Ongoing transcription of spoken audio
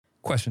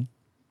Question.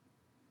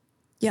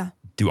 Yeah.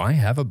 Do I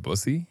have a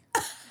bussy?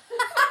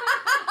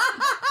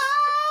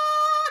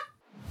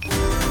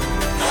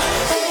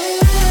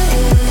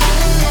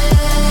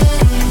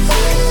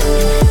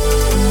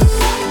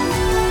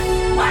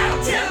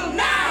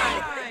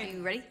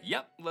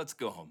 Yep, let's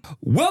go home.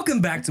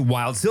 Welcome back to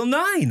Wild Till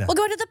 9. Welcome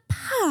to the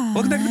pod.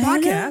 Welcome back to the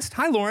podcast.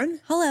 Hi,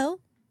 Lauren. Hello.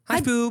 Hi,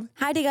 Boob.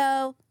 Hi,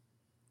 Diggo.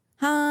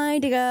 Hi,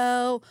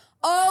 Diggo.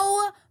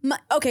 Oh, my.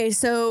 Okay,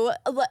 so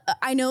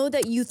I know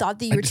that you thought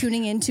that you were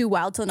tuning into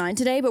Wild Till 9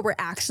 today, but we're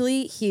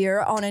actually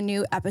here on a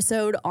new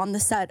episode on the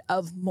set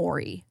of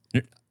Maury.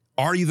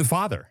 Are you the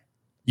father?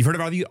 You've heard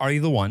of Are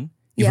You the One?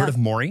 You've heard of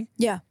Maury?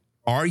 Yeah.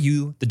 Are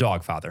you the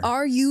dog father?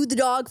 Are you the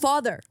dog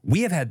father?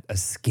 We have had a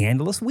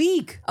scandalous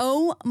week.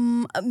 Oh,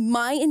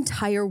 my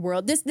entire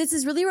world. This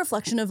is really a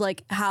reflection of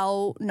like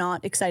how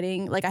not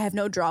exciting. Like I have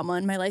no drama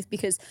in my life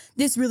because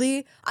this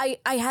really, I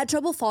had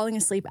trouble falling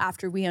asleep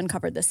after we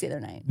uncovered this the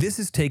other night. This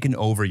has taken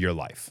over your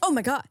life. Oh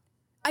my God.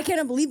 I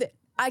cannot believe it.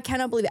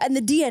 And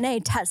the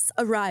DNA tests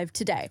arrived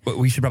today. But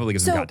we should probably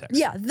give some context.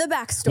 Yeah, the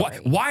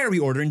backstory. Why are we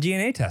ordering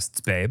DNA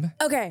tests, babe?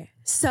 Okay,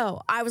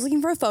 so I was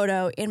looking for a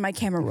photo in my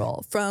camera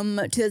roll from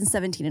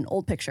 2017, an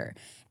old picture.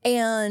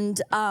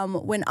 And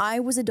when I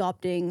was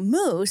adopting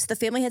Moose, the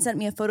family had sent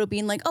me a photo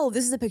being like, oh,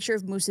 this is a picture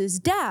of Moose's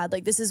dad.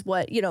 Like, this is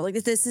what,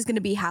 like this is going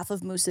to be half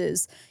of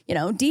Moose's,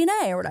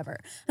 DNA or whatever.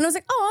 And I was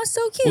like, oh,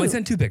 so cute. Well, they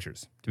sent two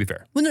pictures, to be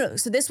fair. Well, no.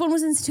 So this one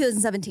was in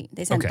 2017.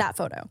 They sent that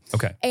photo.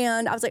 Okay.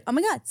 And I was like, oh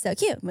my God, so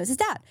cute. Moose's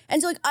dad.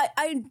 And so like,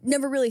 I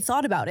never really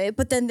thought about it.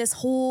 But then this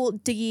whole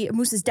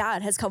Moose's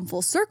dad has come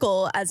full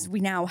circle as we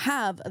now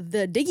have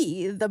the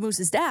Diggy, the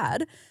Moose's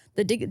dad.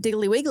 The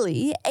Diggly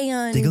Wiggly.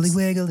 And Diggly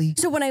Wiggly.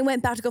 So when I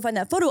went back to go find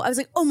that photo, I was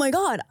like, oh my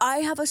God, I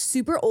have a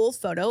super old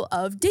photo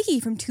of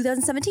Diggy from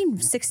 2017,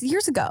 6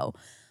 years ago.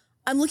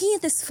 I'm looking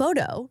at this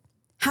photo,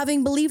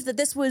 having believed that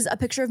this was a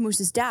picture of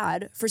Moose's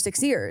dad for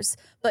 6 years,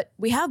 but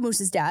we have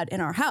Moose's dad in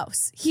our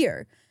house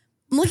here.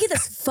 I'm looking at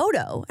this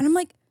photo and I'm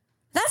like,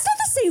 that's not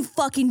the same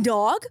fucking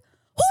dog.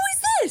 Who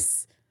is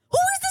this? Who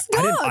is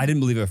this dog? I didn't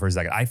believe it for a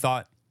second. I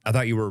thought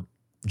you were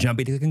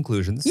jumping to the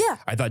conclusions. Yeah.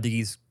 I thought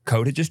Diggy's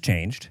coat had just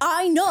changed.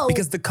 I know.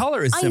 Because the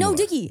color is similar. I know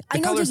Diggy. The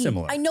color is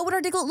similar. I know what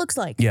our Diglett looks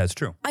like. Yeah, it's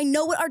true. I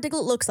know what our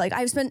Diglett looks like.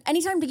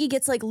 Anytime Diggy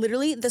gets like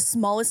literally the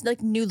smallest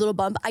like new little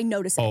bump, I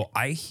notice it. Oh,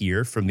 I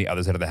hear from the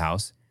other side of the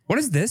house. What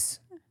is this?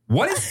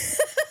 What is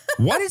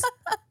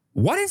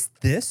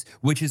this?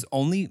 Which is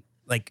only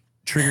like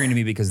triggering to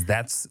me because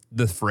that's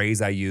the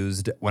phrase I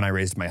used when I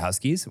raised my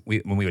Huskies.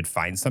 When we would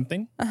find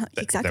something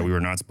that we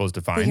were not supposed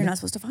to find. That you're not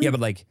supposed to find. Yeah,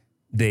 but like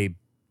they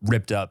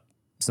ripped up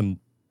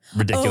some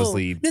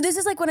ridiculously. No, this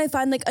is like when I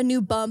find like a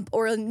new bump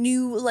or a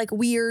new like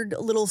weird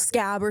little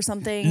scab or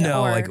something.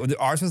 No, like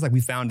ours was like we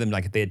found them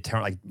like they had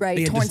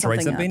they had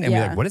destroyed something and we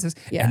were like, what is this?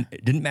 Yeah. And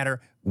it didn't matter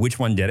which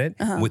one did it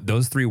with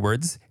those three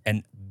words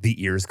and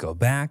the ears go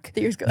back.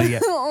 The ears go.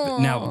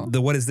 Now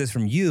the what is this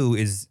from you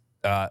is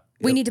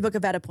we need to book a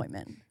vet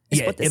appointment.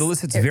 Yeah, it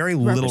elicits very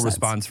little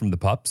response from the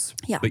pups.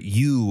 Yeah, but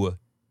you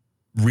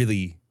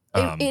really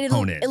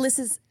hone in.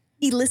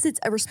 Elicits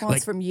a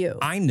response from you.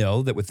 I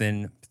know that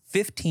within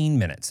 15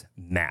 minutes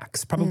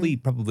max, probably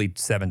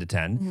 7 to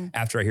 10,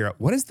 after I hear,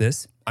 what is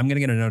this? I'm going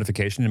to get a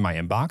notification in my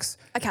inbox.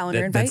 A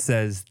calendar invite. That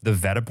says the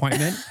vet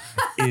appointment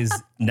is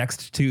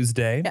next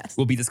Tuesday. Yes.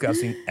 We'll be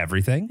discussing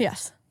everything.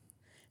 Yes.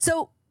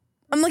 So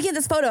I'm looking at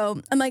this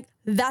photo. I'm like,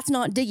 that's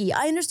not Diggy.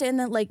 I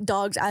understand that like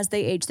dogs, as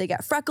they age, they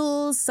get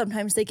freckles.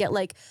 Sometimes they get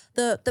like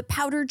the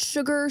powdered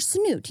sugar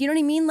snoot. You know what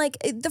I mean? Like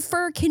the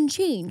fur can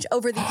change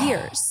over the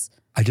years.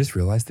 I just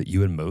realized that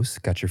you and Moose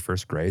got your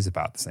first grays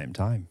about the same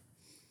time.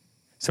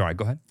 Sorry,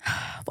 go ahead.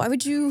 Why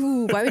would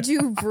you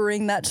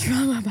bring that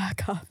trauma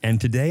back up?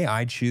 And today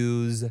I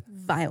choose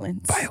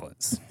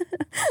violence.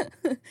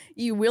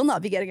 You will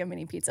not be getting a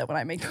mini pizza when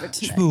I make it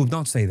tonight. Boo,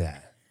 don't say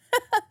that.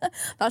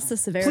 That's the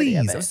severity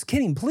of it. Please, I was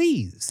kidding,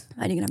 please.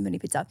 I didn't have mini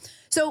pizza.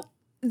 So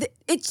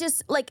it's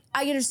just like,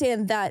 I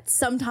understand that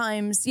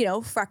sometimes,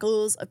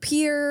 freckles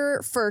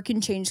appear, fur can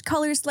change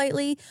color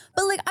slightly,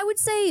 but like I would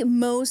say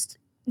most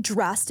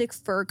drastic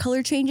fur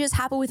color changes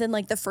happen within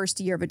like the first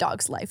year of a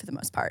dog's life for the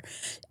most part.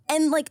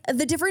 And like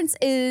the difference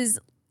is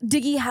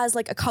Diggy has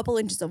like a couple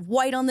inches of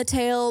white on the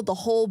tail. The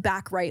whole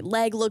back right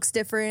leg looks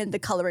different. The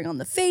coloring on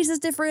the face is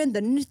different.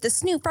 The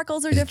snoot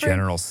freckles are different.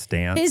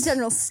 His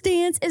general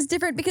stance is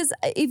different because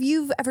if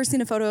you've ever seen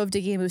a photo of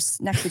Diggy and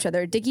Moose next to each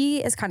other,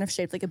 Diggy is kind of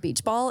shaped like a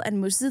beach ball and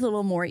Moose is a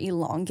little more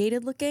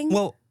elongated looking.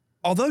 Well,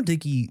 although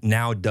Diggy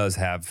now does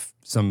have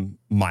some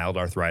mild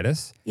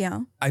arthritis,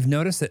 I've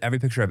noticed that every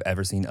picture I've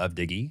ever seen of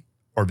Diggy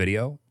or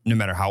video, no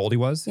matter how old he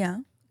was,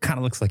 kind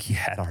of looks like he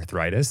had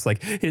arthritis.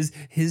 Like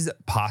his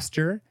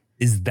posture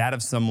is that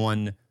of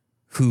someone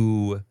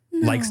who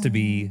likes to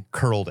be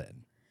curled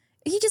in.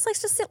 He just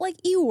likes to sit like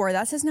Eeyore.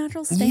 That's his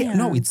natural stance. Yeah,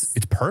 no, it's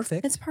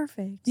perfect. It's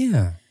perfect.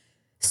 Yeah.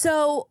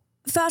 So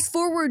fast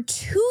forward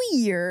 2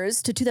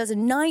 years to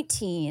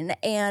 2019,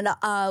 and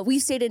we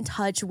stayed in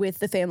touch with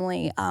the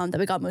family that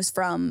we got Moose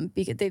from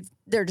because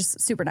they're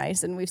just super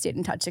nice, and we've stayed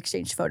in touch,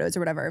 exchanged photos or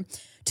whatever.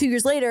 2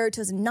 years later,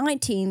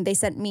 2019, they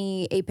sent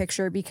me a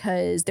picture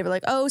because they were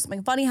like, oh,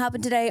 something funny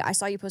happened today. I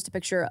saw you post a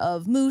picture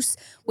of Moose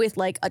with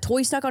like a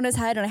toy stuck on his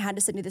head, and I had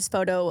to send you this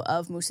photo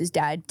of Moose's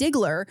dad,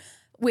 Diggler,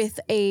 with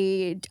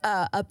a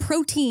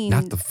protein.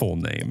 Not the full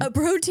name. A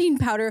protein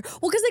powder.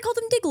 Well, because they called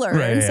him Diggler.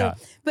 Right, and yeah.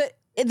 But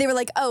they were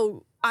like,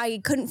 oh,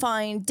 I couldn't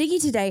find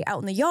Diggy today out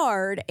in the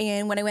yard.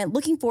 And when I went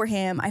looking for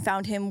him, I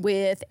found him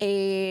with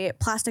a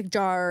plastic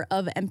jar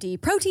of empty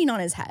protein on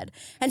his head.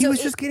 And he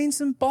was just getting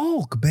some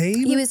bulk, babe.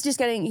 He was just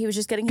getting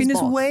his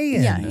bulk. weigh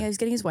in. Yeah, he was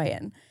getting his weigh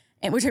in.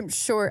 And which I'm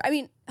sure, I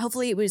mean,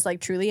 hopefully it was like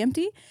truly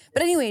empty.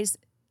 But anyways,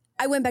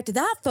 I went back to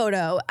that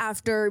photo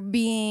after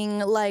being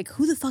like,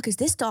 who the fuck is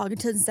this dog in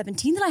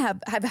 2017 that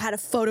I have had a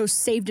photo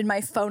saved in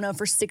my phone of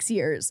for 6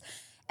 years.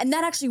 And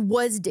that actually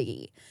was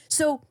Diggy.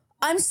 So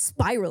I'm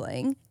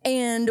spiraling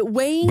and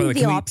weighing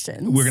the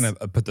options. We're going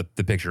to put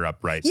the picture up,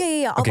 right?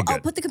 Yeah. Okay, I'll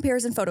put the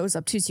comparison photos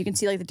up too so you can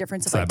see like the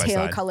difference of like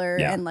tail color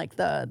and like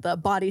the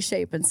body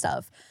shape and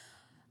stuff.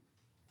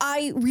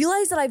 I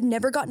realized that I've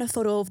never gotten a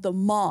photo of the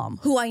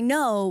mom, who I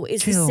know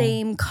is the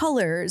same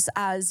colors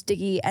as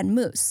Diggy and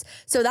Moose.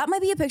 So that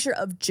might be a picture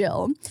of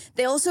Jill.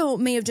 They also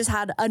may have just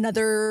had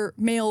another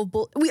male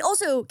bull. We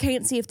also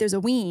can't see if there's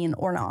a wean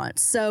or not.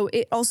 So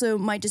it also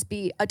might just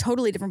be a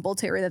totally different bull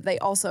terrier that they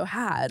also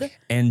had.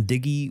 And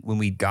Diggy, when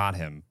we got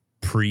him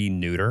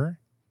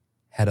pre-neuter,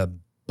 had a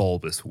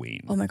bulbous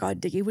wean. Oh my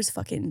God, Diggy was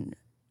fucking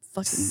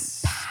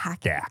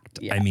packed.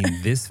 Yeah. I mean,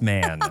 this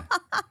man,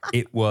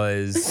 it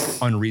was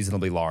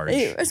unreasonably large.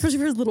 Especially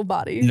for his little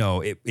body.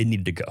 No, it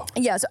needed to go.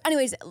 Yeah, so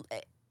anyways,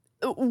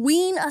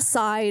 wean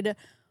aside,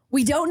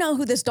 we don't know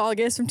who this dog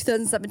is from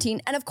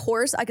 2017. And of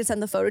course, I could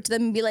send the photo to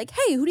them and be like,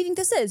 hey, who do you think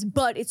this is?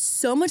 But it's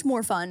so much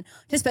more fun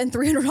to spend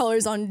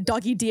 $300 on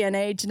doggy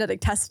DNA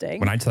genetic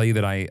testing. When I tell you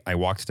that I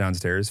walked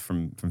downstairs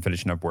from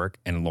finishing up work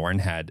and Lauren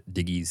had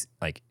Diggy's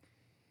like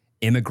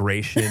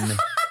immigration...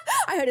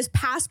 I had his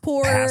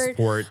passport.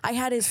 I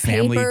had his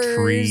family papers.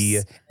 tree,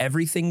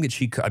 everything that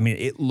she could. I mean,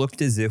 it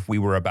looked as if we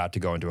were about to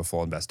go into a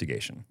full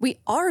investigation. We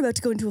are about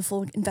to go into a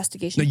full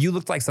investigation. No, you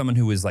looked like someone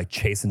who was like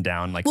chasing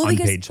down like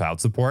unpaid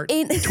child support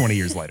 20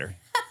 years later.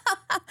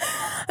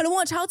 I don't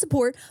want child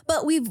support,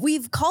 but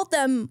we've called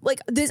them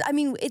like this. I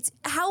mean, it's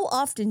how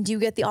often do you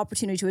get the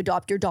opportunity to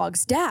adopt your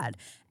dog's dad?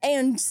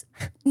 And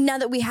now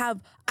that we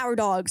have our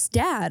dog's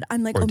dad,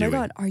 I'm like, oh my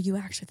God, are you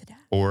actually the dad?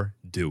 Or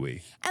do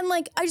we? And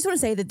like, I just want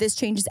to say that this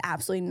changes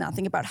absolutely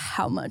nothing about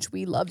how much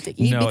we love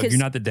Diggy. No, if you're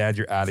not the dad,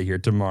 you're out of here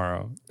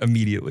tomorrow.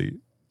 Immediately.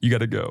 You got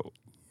to go.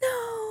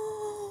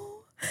 No.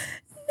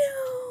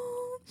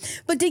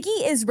 But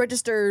Diggy is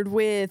registered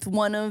with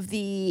one of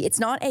the, it's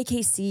not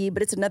AKC,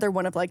 but it's another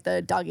one of like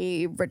the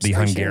doggy registration.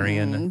 The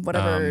Hungarian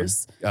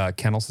whatever's.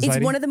 Kennel Society?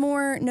 It's one of the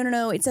more,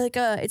 no. It's like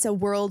it's a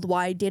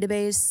worldwide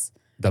database.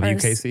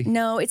 WKC?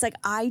 No, it's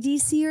like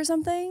IDC or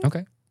something.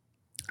 Okay.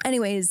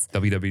 Anyways.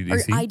 WWDC? Or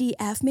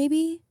IDF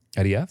maybe?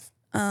 IDF?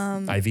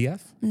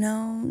 IVF?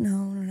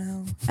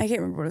 No. I can't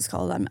remember what it's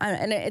called. And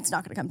it's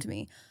not going to come to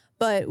me.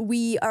 But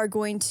we are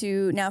going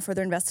to now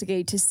further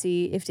investigate to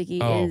see if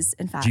Diggy is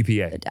in fact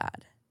GPA. the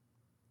dad.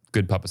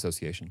 Good Pup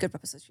Association. Good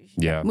Pup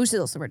Association. Yeah. Moose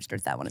is also registered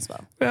to that one as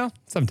well. Well,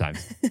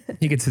 sometimes.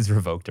 He gets his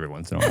revoked every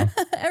once in a while.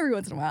 Every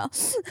once in a while.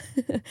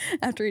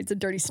 After he eats a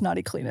dirty,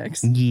 snotty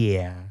Kleenex.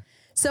 Yeah.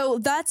 So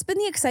that's been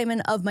the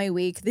excitement of my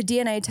week. The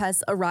DNA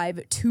tests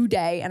arrive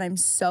today, and I'm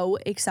so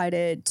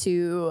excited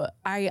to,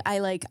 I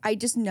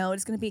just know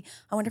it's going to be,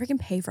 I wonder if I can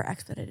pay for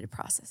expedited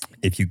processing.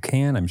 If you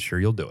can, I'm sure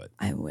you'll do it.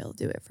 I will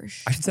do it for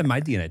sure. I should send my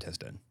DNA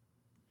test in.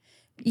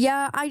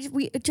 Yeah,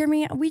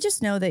 Jeremy, we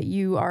just know that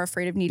you are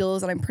afraid of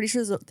needles, and I'm pretty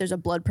sure there's a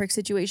blood prick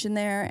situation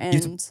there.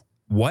 And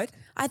what?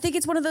 I think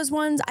it's one of those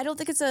ones. I don't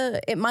think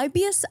it might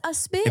be a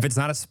spit. If it's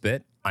not a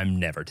spit, I'm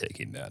never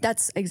taking that.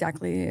 That's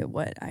exactly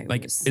what I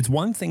like. Was. It's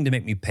one thing to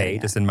make me pay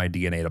to send my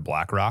DNA to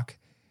BlackRock.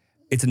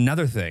 It's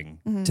another thing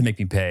to make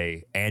me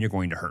pay, and you're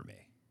going to hurt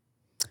me.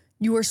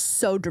 You are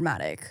so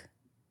dramatic.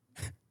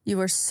 You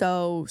are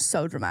so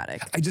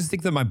dramatic. I just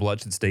think that my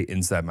blood should stay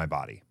inside my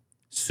body.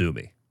 Sue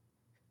me.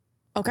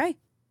 Okay.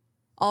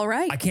 All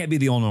right. I can't be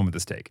the only one with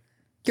this take.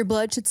 Your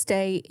blood should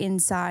stay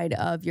inside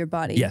of your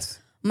body. Yes.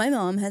 My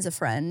mom has a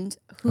friend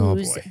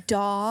whose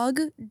dog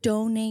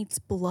donates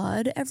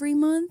blood every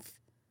month.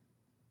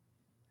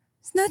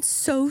 Isn't that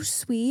so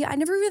sweet? I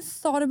never even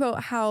thought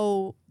about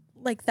how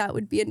like that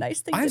would be a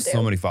nice thing to do. I have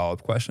so many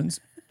follow-up questions.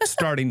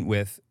 Starting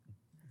with,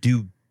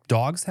 do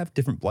dogs have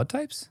different blood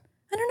types?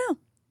 I don't know.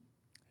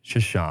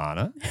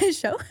 Shoshana.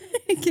 Show?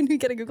 Can we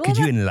get a Google? Could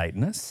you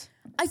enlighten us?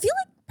 I feel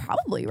like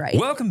probably, right?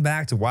 Welcome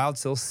back to Wild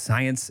Still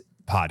Science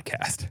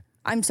Podcast.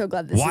 I'm so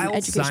glad this is an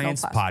educational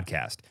Science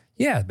Podcast.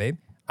 Yeah, babe.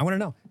 I want to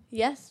know.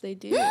 Yes, they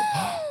do.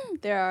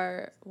 There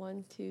are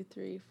 7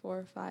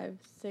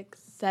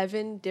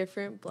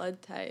 different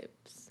blood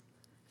types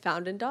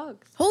found in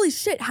dogs. Holy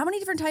shit. How many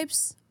different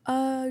types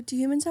do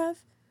humans have?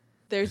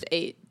 There's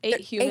 8. 8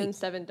 humans,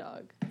 7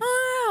 dogs.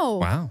 Wow.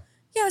 Wow.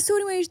 Yeah. So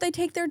anyway, they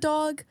take their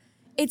dog.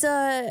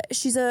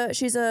 She's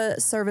a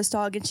service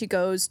dog, and she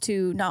goes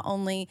to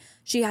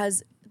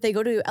they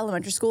go to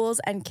elementary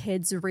schools and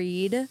kids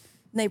read.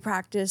 And they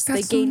practice.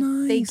 That's they gain so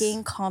nice. They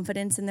gain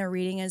confidence in their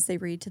reading as they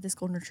read to this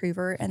golden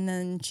retriever, and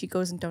then she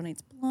goes and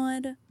donates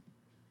blood.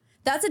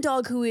 That's a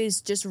dog who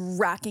is just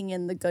racking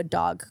in the good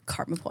dog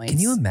karma points. Can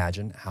you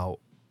imagine how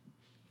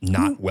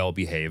not well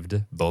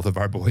behaved both of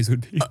our boys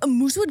would be?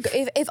 Moose would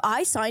if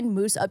I signed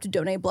Moose up to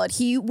donate blood,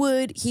 he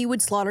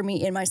would slaughter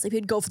me in my sleep.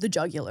 He'd go for the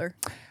jugular.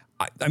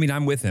 I mean,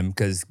 I'm with him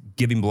because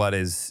giving blood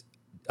is.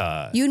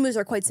 You and Moose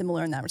are quite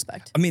similar in that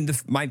respect. I mean,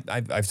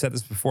 I've said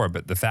this before,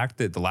 but the fact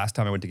that the last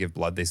time I went to give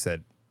blood, they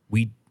said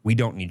we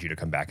don't need you to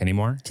come back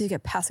anymore. Because you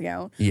get passing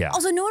out. Yeah.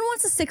 Also, no one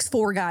wants a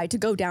 6'4" guy to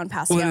go down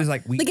passing out. Well, it was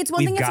like it's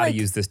one thing. We've got to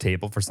use this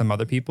table for some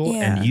other people,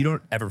 and you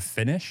don't ever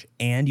finish,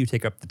 and you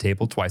take up the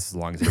table twice as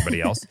long as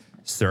everybody else,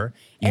 sir.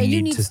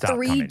 You need to stop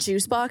 3 coming.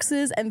 juice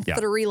boxes and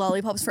 3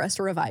 lollipops for us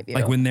to revive you.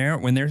 Like when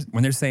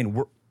they're saying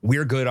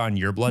we're good on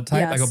your blood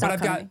type, I go, but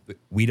I've got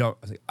we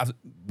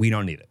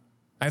don't need it.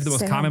 I have the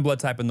most common blood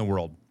type in the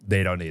world.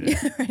 They don't need it.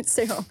 Right,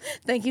 stay home.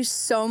 Thank you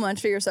so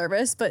much for your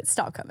service, but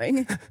stop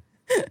coming.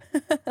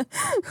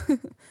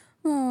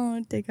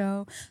 Oh,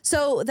 Diggo.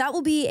 So that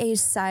will be a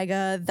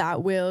saga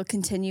that will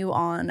continue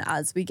on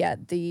as we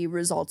get the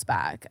results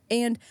back.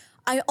 And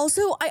I've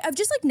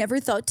just like never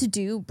thought to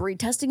do breed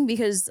testing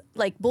because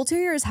like bull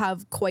terriers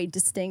have quite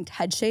distinct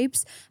head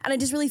shapes. And I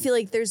just really feel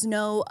like there's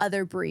no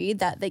other breed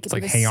that they could be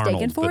Hey mistaken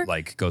Arnold, for. but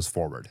like goes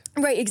forward.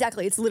 Right,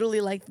 exactly. It's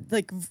literally like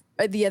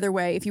the other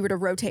way. If you were to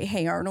rotate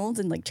Hey Arnold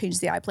and like change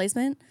the eye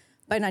placement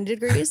by 90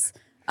 degrees,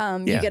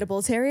 you get a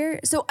bull terrier.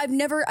 So I've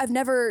never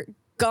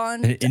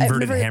gone an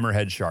inverted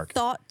hammerhead shark.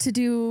 Thought to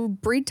do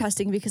breed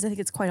testing because I think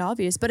it's quite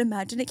obvious. But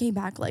imagine it came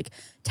back like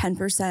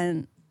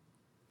 10%.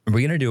 Are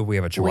we gonna do if we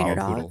have a Chihuahua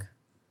poodle?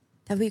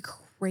 That'd be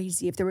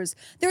crazy. If there's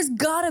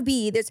gotta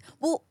be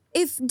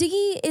if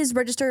Diggy is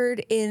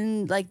registered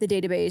in like the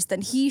database,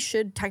 then he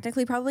should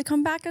technically probably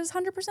come back as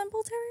 100%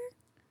 bull terrier.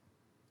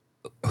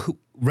 Who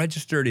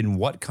registered in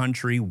what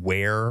country,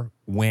 where,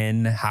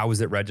 when, how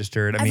is it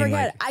registered? I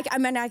forget.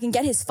 I can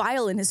get his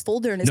file in his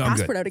folder and his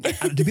passport out again.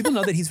 Do people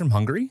know that he's from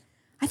Hungary?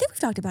 I think we've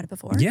talked about it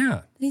before. Yeah.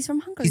 That he's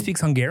from Hungary. He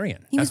speaks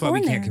Hungarian. That's why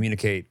we can't there.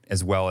 communicate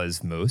as well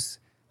as Moose.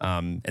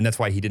 And that's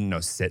why he didn't know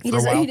sit for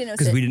a while.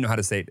 Because we didn't know how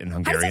to say it in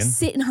Hungarian. How does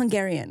sit in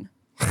Hungarian?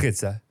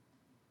 Chyca.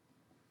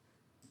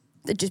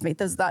 That just make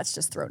that's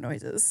just throat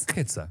noises.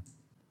 Chyca.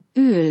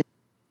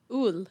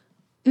 Ul.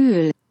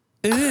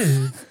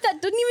 That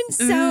doesn't even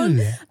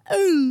sound.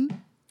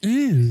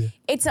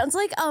 It sounds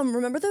like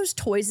remember those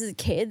toys as a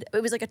kid?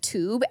 It was like a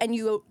tube, and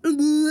you go.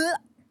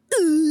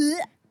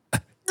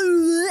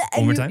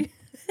 One more time.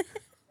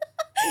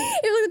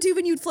 It was like a tube,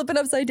 and you'd flip it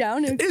upside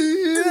down. And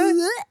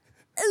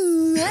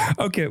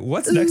Okay,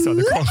 what's next on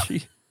the call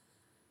sheet?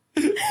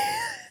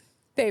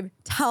 Babe,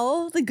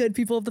 tell the good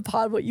people of the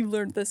pod what you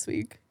learned this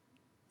week.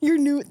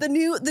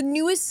 The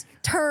newest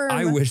term.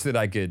 I wish that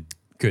I could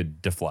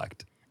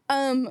deflect.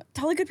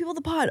 Tell the good people of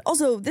the pod.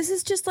 Also, this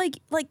is just like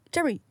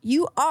Jeremy,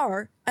 you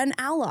are an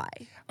ally.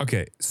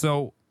 Okay,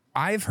 so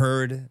I've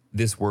heard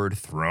this word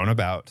thrown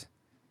about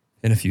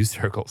in a few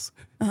circles,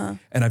 and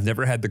I've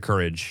never had the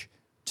courage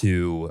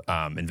to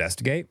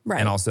investigate. Right.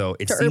 And also,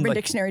 it to seemed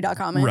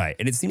UrbanDictionary.com. Right.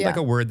 And it seemed like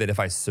a word that if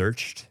I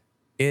searched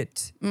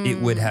it, it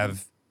would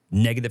have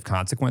negative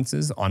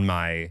consequences on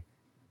my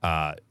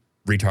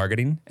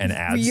retargeting and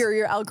ads.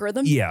 Your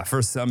algorithm? Yeah,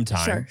 for some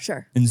time.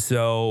 Sure. And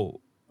so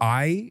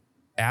I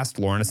asked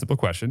Lauren a simple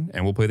question,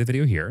 and we'll play the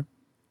video here.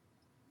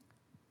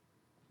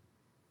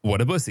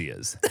 What a bussy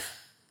is.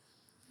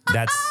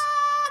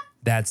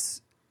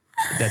 That's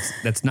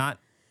not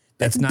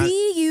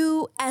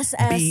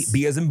B-U-S-S.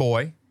 B as in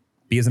boy.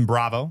 B as in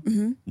Bravo.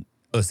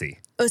 Ussy.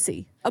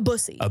 A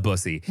bussy. A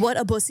bussy. What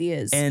a bussy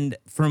is. And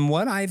from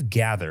what I've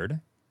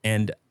gathered,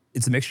 and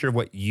it's a mixture of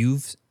what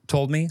you've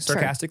told me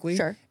sarcastically,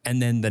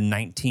 and then the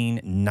 19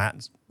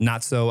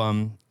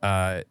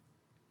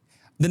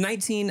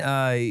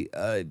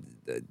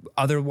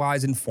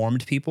 otherwise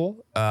informed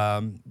people,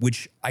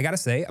 which I gotta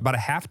say, about a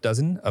half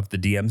dozen of the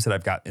DMs that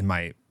I've got in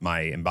my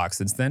inbox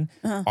since then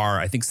are,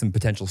 I think, some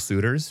potential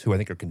suitors who I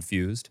think are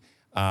confused.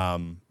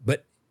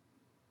 But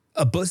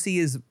a bussy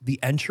is the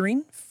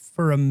entering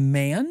for a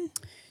man?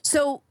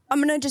 So I'm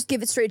going to just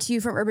give it straight to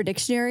you from Urban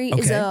Dictionary.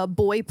 Is a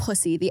boy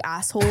pussy, the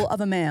asshole of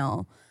a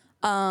male.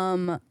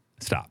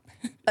 Stop.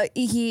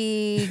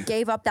 He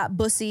gave up that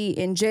bussy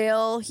in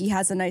jail. He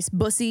has a nice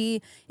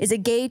bussy. Is a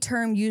gay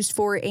term used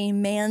for a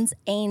man's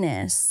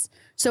anus.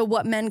 So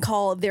what men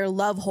call their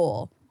love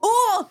hole.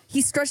 Oh,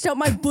 he stretched out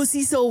my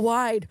bussy so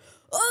wide.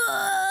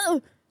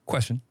 Oh.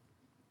 Question.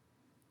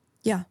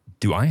 Yeah.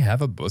 Do I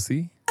have a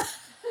bussy?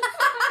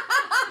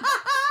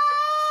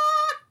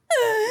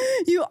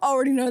 You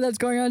already know that's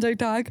going on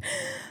TikTok.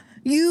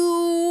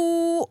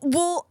 You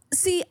will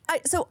see. I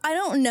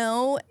don't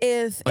know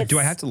if do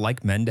I have to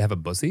like men to have a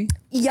bussy?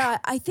 Yeah,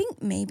 I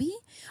think maybe.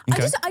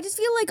 Okay. I just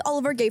feel like all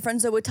of our gay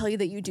friends though would tell you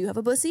that you do have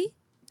a bussy.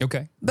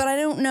 Okay. But I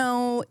don't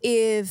know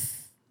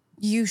if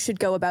you should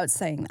go about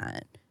saying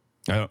that.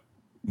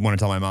 Want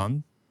to tell my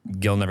mom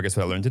Gil never gets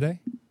what I learned today?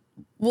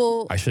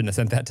 Well, I shouldn't have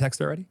sent that text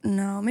already.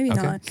 No, maybe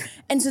not.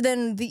 And so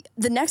then the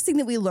next thing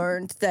that we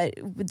learned that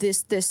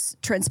this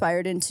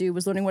transpired into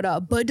was learning what a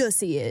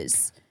badussy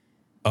is.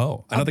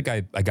 Oh, I don't think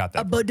I got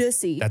that. A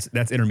badussy.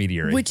 That's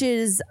intermediary. Which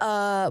is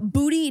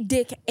booty,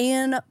 dick,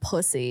 and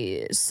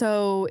pussy.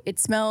 So it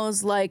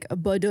smells like a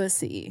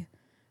badussy.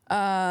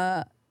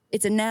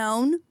 It's a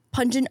noun,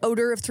 pungent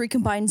odor of 3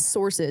 combined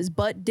sources: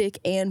 butt, dick,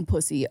 and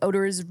pussy.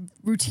 Odor is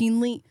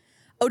routinely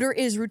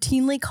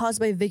caused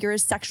by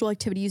vigorous sexual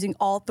activity using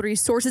all 3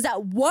 sources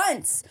at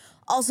once.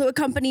 Also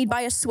accompanied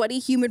by a sweaty,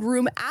 humid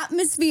room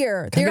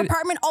atmosphere. Their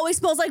apartment always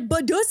smells like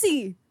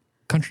badussy.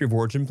 Country of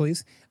origin,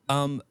 please.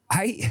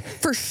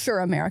 For sure,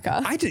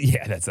 America.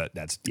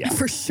 That's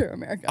for sure,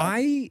 America.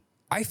 I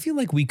feel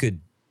like we could.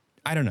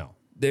 I don't know.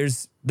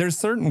 There's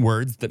certain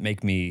words that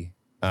make me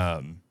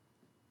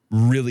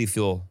really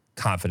feel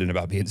confident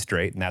about being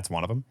straight, and that's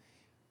one of them.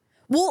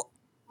 Well,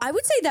 I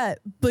would say that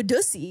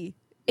badussy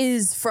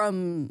is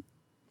from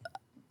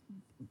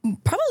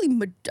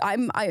probably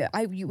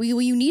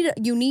you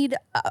need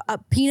a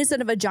penis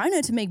and a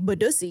vagina to make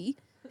badussy.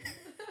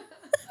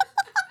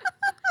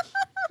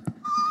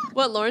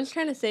 What Lauren's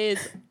trying to say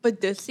is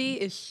badussy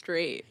is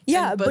straight.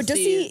 Yeah,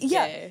 badussy is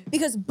gay.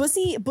 Because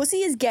bussy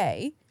is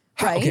gay,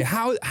 right? Okay,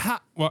 how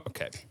well,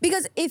 okay.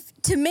 Because if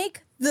to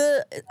make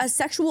a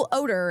sexual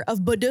odor of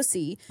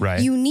badussy, right,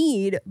 you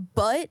need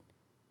butt,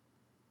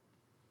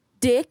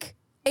 dick,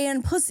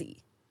 and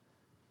pussy.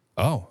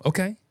 Oh,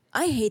 okay.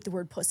 I hate the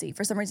word pussy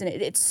for some reason.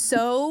 It's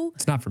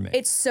not for me.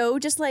 It's so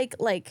just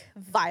like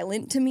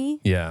violent to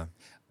me. Yeah.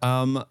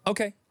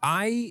 Okay.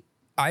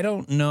 I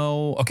don't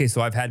know. Okay,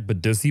 so I've had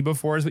badussy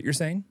before, is what you're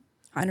saying?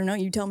 I don't know.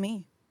 You tell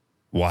me.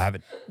 Well, I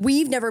haven't.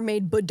 We've never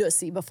made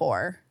badussy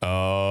before.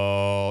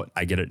 Oh,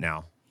 I get it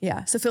now.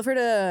 Yeah. So feel free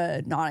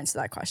to not answer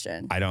that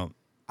question.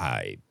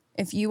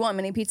 If you want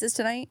mini pizzas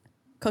tonight,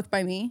 cooked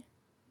by me,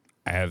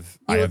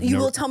 you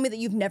will tell me that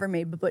you've never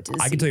made badussy.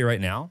 I can tell you right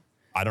now,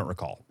 I don't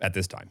recall at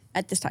this time.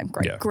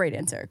 Great. Yeah. Great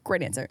answer.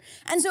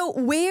 And so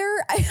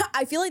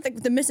I feel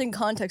like the missing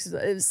context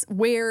is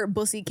where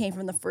bussy came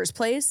from in the first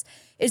place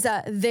is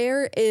that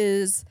there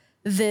is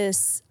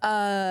this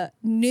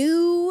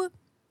new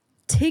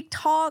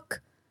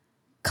TikTok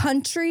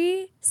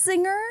country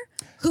singer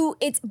who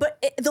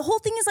the whole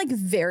thing is like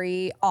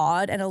very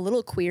odd and a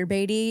little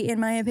queerbaity in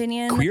my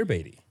opinion.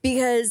 Queerbaity?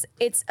 Because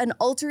it's an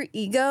alter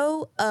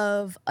ego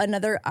of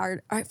another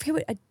art. I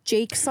forget what,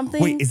 Jake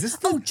something. Wait, is this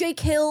Jake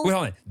Hill? Wait,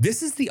 hold on.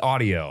 This is the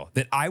audio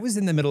that I was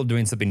in the middle of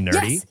doing something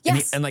nerdy.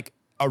 Yes. And like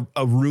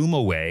a room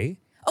away.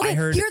 Okay,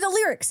 here are the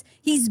lyrics.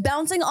 He's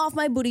bouncing off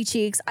my booty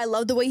cheeks. I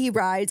love the way he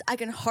rides. I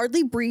can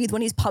hardly breathe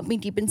when he's pumping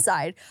deep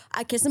inside.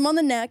 I kiss him on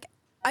the neck.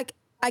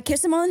 I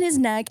kiss him on his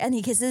neck and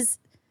he kisses.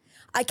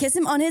 I kiss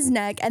him on his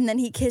neck and then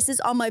he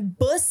kisses on my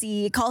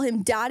bussy. Call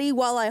him daddy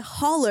while I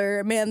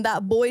holler. Man,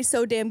 that boy's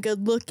so damn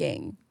good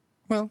looking.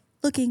 Well,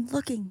 looking.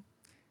 Look,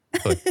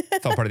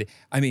 felt part of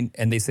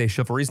and they say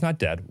chivalry's not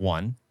dead,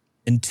 1.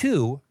 And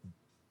 2,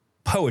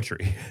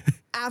 poetry.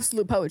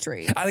 Absolute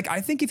poetry. I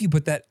think if you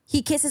put that.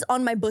 He kisses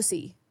on my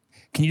bussy.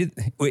 Can you,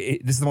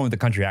 wait, this is the one with the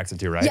country accent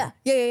too, right?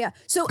 Yeah.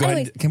 So Go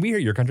ahead. Can we hear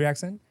your country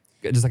accent?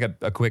 Just like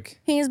a quick.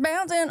 He's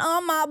bouncing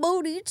on my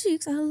booty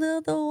cheeks. I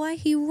love the way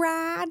he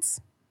rides.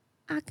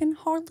 I can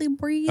hardly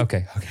breathe.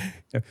 Okay.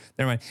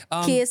 Never mind.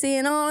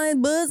 Kissing on his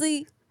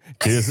bussy.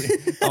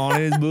 Kissing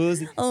on his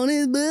bussy. On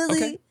his bussy.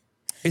 Okay.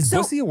 Is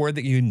bussy a word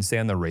that you can say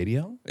on the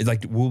radio? It's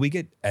like, will we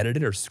get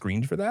edited or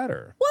screened for that?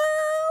 Or well,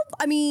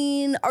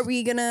 are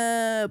we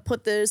gonna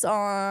put this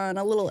on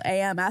a little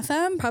AM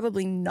FM?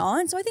 Probably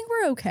not. So I think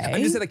we're okay.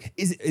 I'm just saying, like,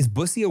 is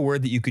bussy a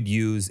word that you could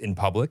use in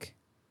public?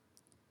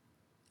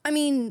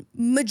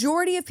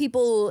 Majority of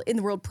people in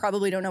the world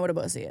probably don't know what a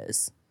bussy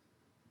is.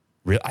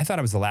 Really? I thought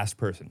I was the last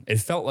person. It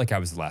felt like I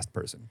was the last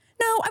person.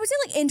 No, I would say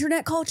like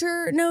internet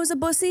culture knows a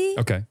bussy.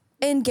 Okay.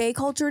 And gay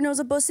culture knows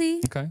a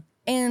bussy. Okay.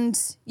 And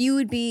you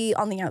would be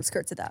on the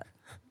outskirts of that.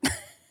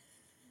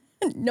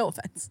 No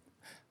offense.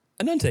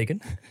 None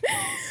taken.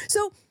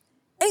 So,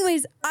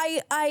 anyways,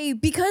 I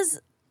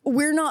because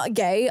we're not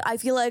gay, I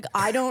feel like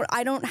I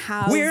don't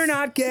have. We're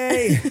not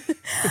gay.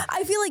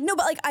 I feel like, no,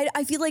 but like,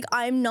 I feel like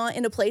I'm not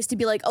in a place to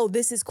be like, oh,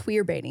 this is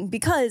queer baiting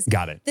because.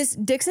 Got it. This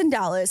Dixon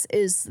Dallas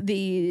is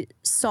the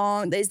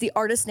song, is the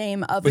artist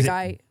name of a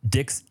guy.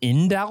 Dix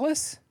in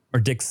Dallas or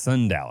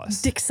Dixon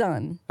Dallas?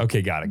 Dixon.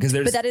 Okay, got it.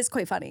 But that is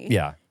quite funny.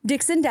 Yeah.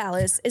 Dixon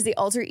Dallas is the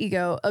alter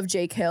ego of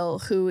Jake Hill,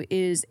 who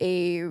is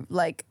a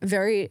like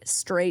very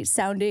straight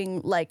sounding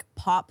like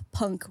pop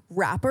punk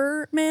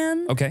rapper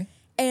man. Okay.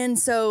 And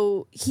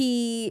so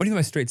he. What do you mean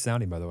by straight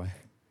sounding, by the way?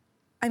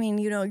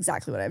 You know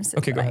exactly what I'm saying.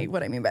 Okay, go ahead.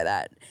 What I mean by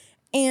that.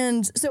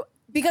 And so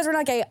because we're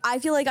not gay, I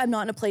feel like I'm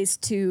not in a place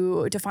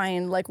to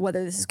define like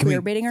whether this is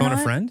queer baiting or not. Phone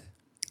a friend?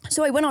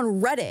 So I went on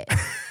Reddit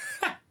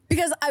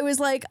because I was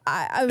like,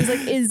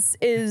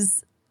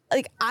 is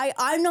like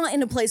I'm not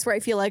in a place where I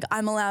feel like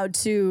I'm allowed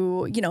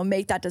to,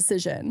 make that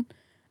decision.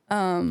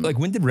 Like,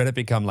 when did Reddit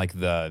become like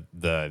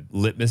the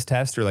litmus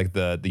test or like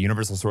the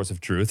universal source of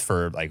truth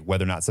for like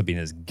whether or not something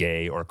is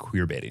gay or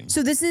queer baiting?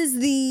 So this is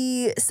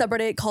the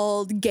subreddit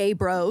called Gay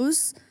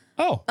Bros.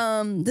 Oh.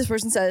 This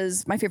person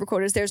says, my favorite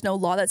quote is, "There's no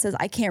law that says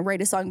I can't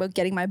write a song about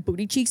getting my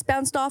booty cheeks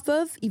bounced off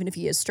of, even if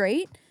he is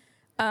straight."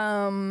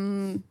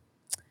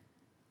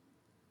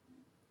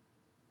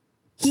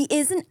 He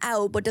isn't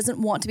out, but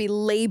doesn't want to be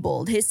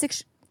labeled.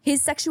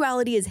 His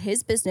sexuality is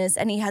his business,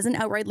 and he hasn't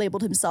outright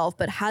labeled himself,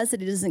 but has it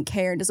he doesn't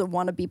care and doesn't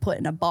want to be put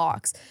in a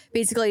box.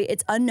 Basically,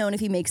 it's unknown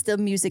if he makes the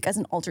music as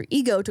an alter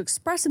ego to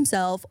express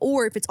himself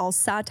or if it's all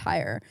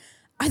satire.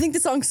 I think the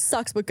song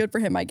sucks, but good for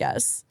him, I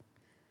guess.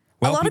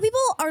 Well, a lot of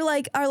people are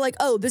like,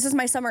 oh, this is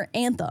my summer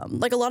anthem.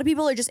 Like, a lot of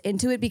people are just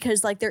into it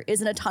because like there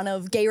isn't a ton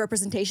of gay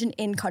representation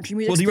in country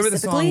music. Well, do you remember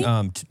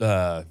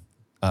the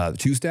song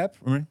Two Step?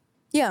 Remember?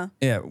 Yeah.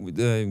 Yeah.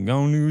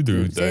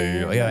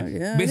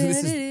 Yeah.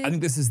 Basically, I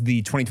think this is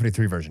the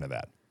 2023 version of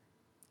that.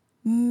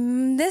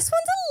 This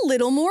one's a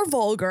little more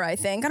vulgar, I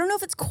think. I don't know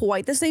if it's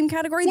quite the same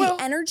category. Well,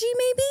 the energy,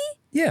 maybe?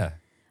 Yeah.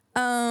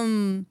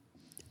 The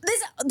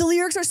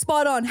lyrics are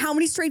spot on. How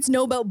many straights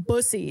know about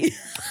bussy?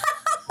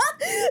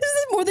 This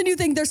is more than you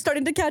think. They're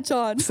starting to catch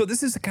on. So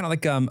this is kind of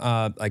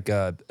like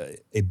a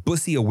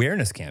bussy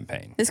awareness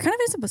campaign. This kind of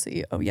is a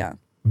bussy. Oh, yeah.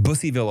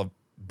 Bussy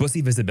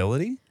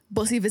visibility?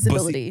 Bussy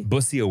visibility.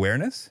 Bussy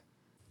awareness?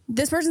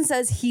 This person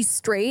says he's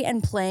straight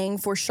and playing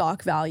for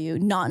shock value,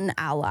 not an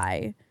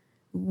ally.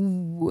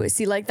 Ooh,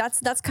 see, like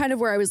that's kind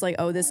of where I was like,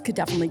 oh, this could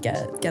definitely get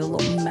a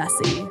little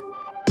messy.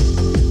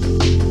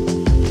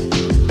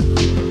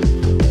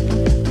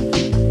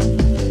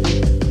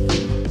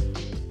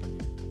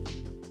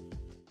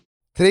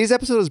 Today's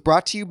episode is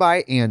brought to you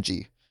by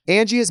Angie.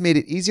 Angie has made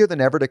it easier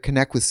than ever to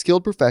connect with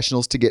skilled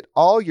professionals to get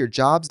all your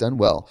jobs done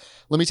well.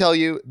 Let me tell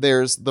you,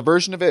 there's the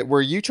version of it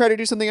where you try to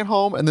do something at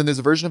home, and then there's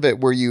a version of it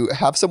where you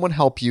have someone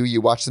help you, you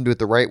watch them do it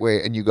the right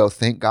way, and you go,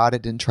 thank God I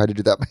didn't try to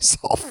do that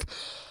myself.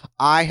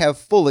 I have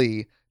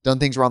fully done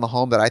things around the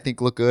home that I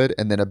think look good,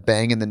 and then a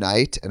bang in the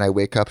night, and I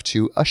wake up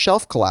to a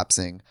shelf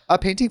collapsing, a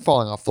painting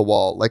falling off the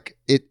wall. Like,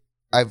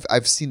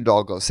 I've seen it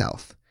all go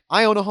south.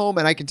 I own a home,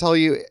 and I can tell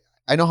you,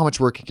 I know how much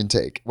work it can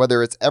take.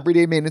 Whether it's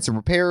everyday maintenance and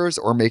repairs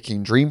or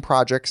making dream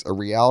projects a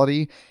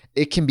reality,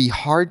 it can be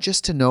hard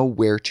just to know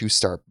where to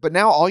start. But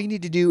now all you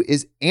need to do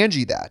is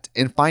Angie that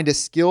and find a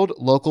skilled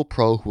local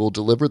pro who will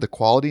deliver the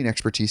quality and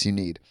expertise you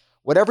need.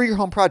 Whatever your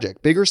home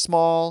project, big or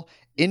small,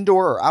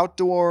 indoor or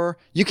outdoor,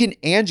 you can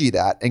Angie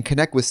that and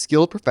connect with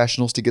skilled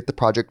professionals to get the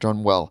project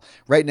done well.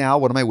 Right now,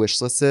 one of my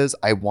wish lists is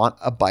I want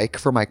a bike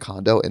for my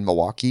condo in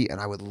Milwaukee, and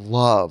I would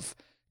love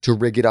to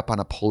rig it up on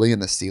a pulley in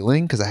the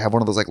ceiling because I have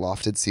one of those like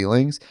lofted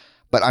ceilings,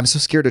 but I'm so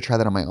scared to try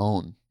that on my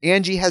own.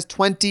 Angie has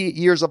 20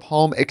 years of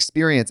home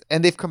experience,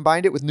 and they've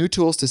combined it with new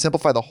tools to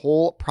simplify the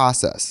whole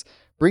process.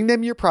 Bring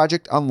them your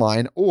project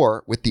online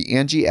or with the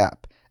Angie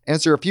app.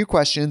 Answer a few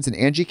questions and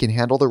Angie can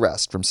handle the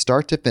rest from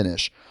start to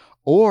finish,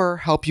 or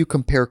help you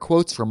compare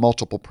quotes from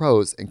multiple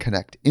pros and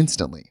connect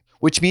instantly,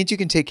 which means you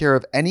can take care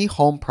of any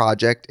home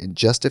project in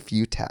just a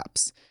few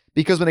taps.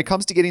 Because when it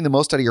comes to getting the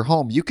most out of your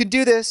home, you can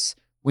do this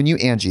when you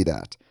Angie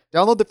that.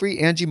 Download the free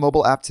Angie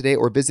mobile app today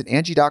or visit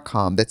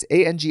Angie.com. That's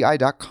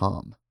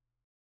ANGI.com.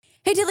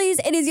 Hey Tillies,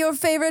 it is your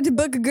favorite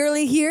book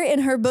girly here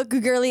in her book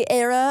girly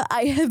era.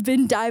 I have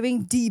been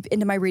diving deep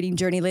into my reading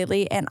journey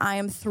lately, and I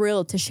am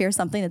thrilled to share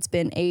something that's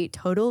been a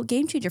total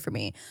game changer for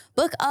me.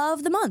 Book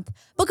of the Month.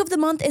 Book of the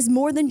Month is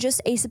more than just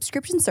a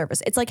subscription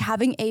service. It's like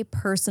having a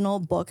personal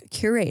book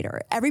curator.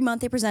 Every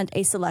month they present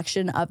a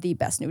selection of the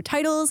best new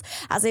titles.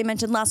 As I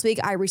mentioned last week,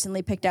 I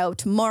recently picked out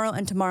Tomorrow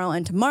and Tomorrow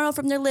and Tomorrow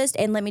from their list,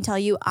 and let me tell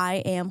you, I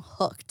am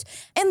hooked.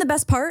 And the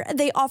best part,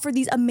 they offer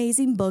these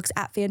amazing books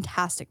at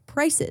fantastic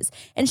prices.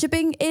 And shipping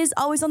is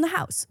always on the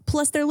house.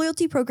 Plus, their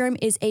loyalty program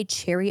is a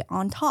cherry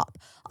on top,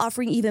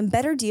 offering even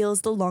better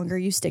deals the longer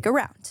you stick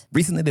around.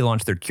 Recently, they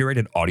launched their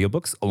curated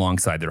audiobooks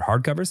alongside their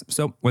hardcovers.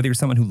 So whether you're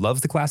someone who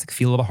loves the classic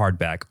feel of a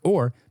hardback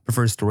or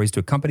prefers stories to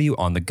accompany you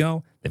on the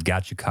go, they've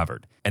got you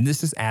covered. And this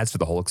just adds to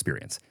the whole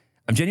experience.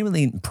 I'm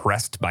genuinely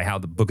impressed by how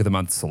the Book of the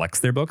Month selects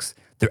their books.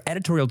 Their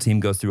editorial team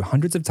goes through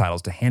hundreds of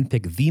titles to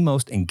handpick the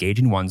most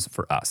engaging ones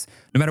for us.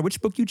 No matter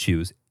which book you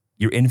choose,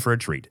 you're in for a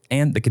treat,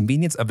 and the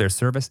convenience of their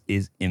service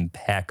is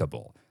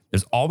impeccable.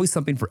 There's always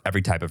something for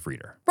every type of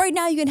reader. Right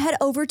now, you can head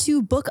over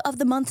to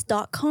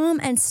bookofthemonth.com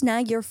and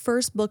snag your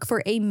first book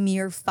for a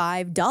mere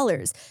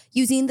 $5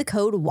 using the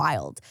code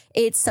WILD.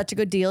 It's such a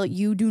good deal.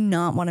 You do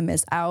not want to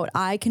miss out.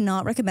 I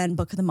cannot recommend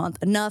Book of the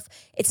Month enough.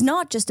 It's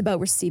not just about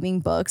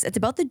receiving books. It's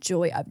about the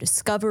joy of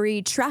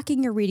discovery,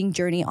 tracking your reading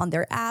journey on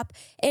their app,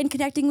 and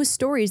connecting with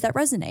stories that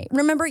resonate.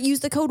 Remember, use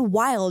the code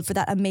WILD for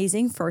that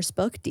amazing first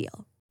book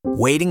deal.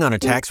 Waiting on a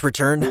tax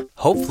return?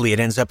 Hopefully it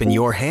ends up in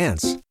your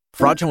hands.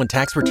 Fraudulent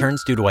tax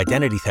returns due to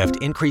identity theft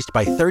increased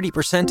by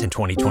 30% in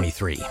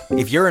 2023.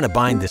 If you're in a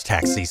bind this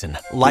tax season,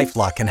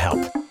 LifeLock can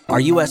help. Our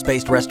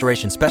U.S.-based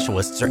restoration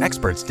specialists are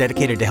experts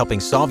dedicated to helping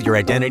solve your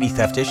identity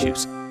theft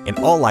issues. And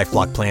all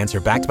LifeLock plans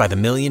are backed by the $1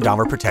 Million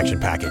Protection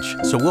Package.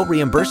 So we'll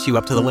reimburse you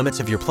up to the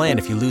limits of your plan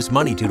if you lose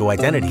money due to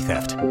identity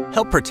theft.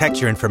 Help protect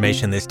your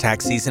information this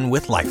tax season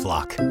with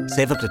LifeLock.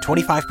 Save up to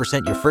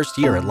 25% your first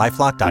year at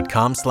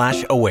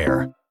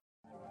LifeLock.com/aware.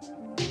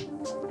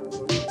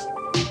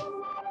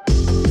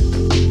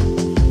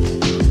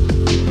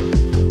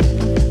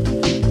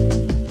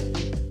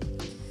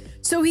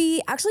 So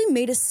he actually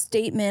made a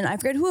statement. I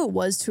forget who it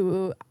was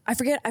to. I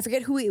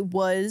forget who it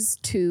was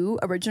to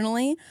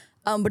originally.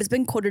 But it's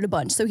been quoted a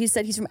bunch. So he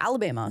said he's from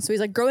Alabama. So he's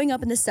like, growing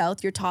up in the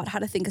South, you're taught how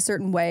to think a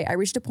certain way. I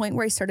reached a point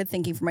where I started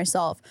thinking for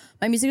myself.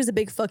 My music is a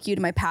big fuck you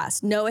to my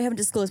past. No, I haven't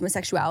disclosed my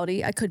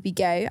sexuality. I could be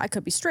gay. I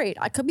could be straight.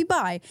 I could be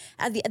bi.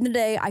 At the end of the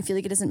day, I feel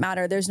like it doesn't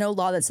matter. There's no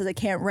law that says I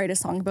can't write a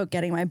song about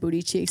getting my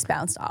booty cheeks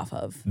bounced off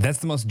of. That's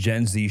the most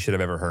Gen Z shit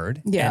I've ever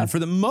heard. Yeah. And for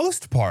the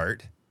most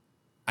part,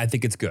 I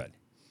think it's good.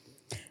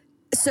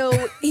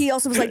 So he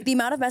also was like, the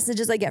amount of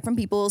messages I get from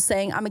people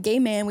saying I'm a gay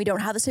man, we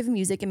don't have this type of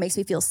music, it makes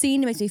me feel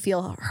seen, it makes me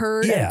feel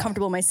heard and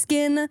comfortable in my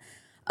skin.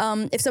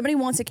 If somebody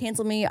wants to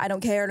cancel me, I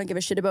don't care, I don't give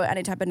a shit about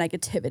any type of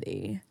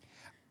negativity.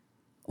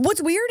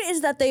 What's weird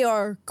is that they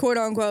are, quote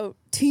unquote,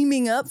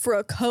 teaming up for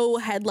a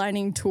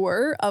co-headlining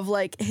tour of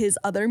like his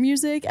other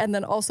music and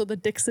then also the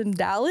Dixon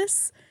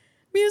Dallas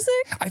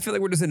music. I feel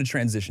like we're just in a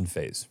transition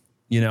phase.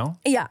 You know?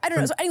 Yeah, I don't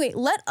know. So anyway,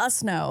 let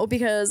us know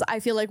because I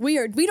feel like we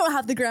don't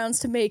have the grounds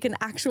to make an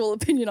actual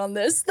opinion on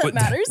this that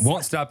matters.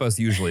 Won't stop us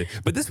usually.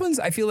 But this one's,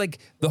 I feel like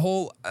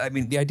the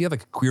idea of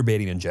like queer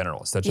baiting in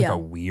general is such like a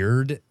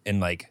weird and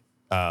like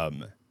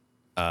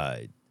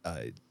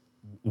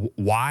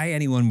why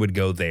anyone would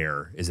go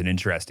there is an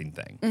interesting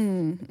thing.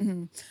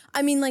 Mm-hmm.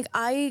 I mean, like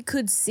I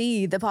could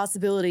see the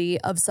possibility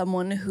of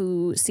someone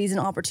who sees an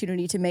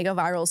opportunity to make a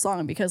viral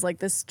song because like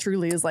this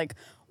truly is like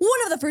one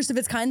of the first of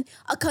its kind,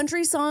 a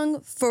country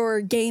song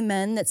for gay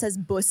men that says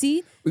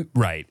bussy.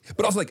 Right.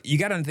 But also like you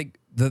got to think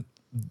the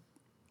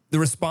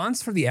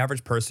response for the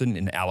average person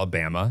in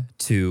Alabama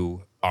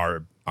to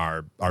our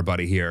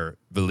buddy here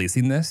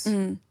releasing this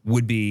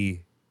would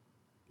be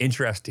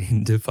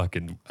interesting to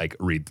fucking like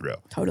read through.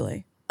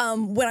 Totally.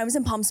 When I was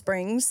in Palm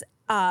Springs,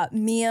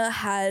 Mia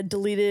had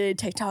deleted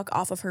TikTok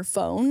off of her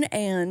phone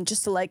and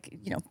just to like,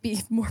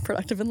 be more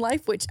productive in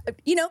life, which,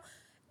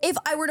 if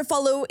I were to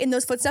follow in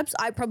those footsteps,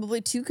 I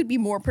probably too could be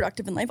more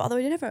productive in life. Although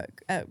I did have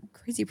a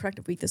crazy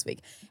productive week this week.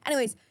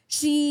 Anyways,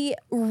 she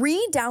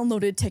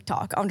re-downloaded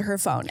TikTok onto her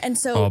phone. And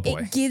so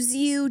it gives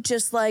you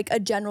just like a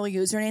general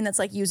username that's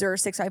like user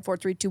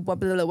 65432 blah,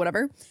 blah, blah,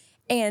 whatever.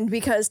 And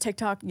because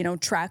TikTok,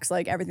 tracks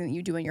like everything that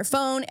you do on your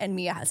phone and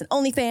Mia has an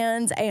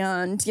OnlyFans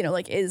and,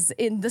 like is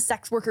in the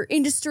sex worker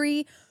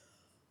industry,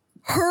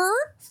 her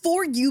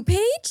For You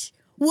page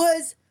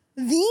was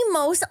the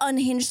most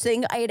unhinged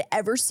thing I had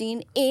ever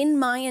seen in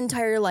my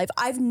entire life.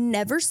 I've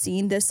never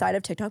seen this side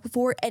of TikTok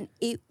before. And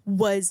we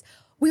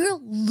were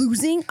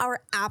losing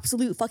our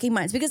absolute fucking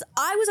minds because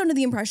I was under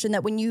the impression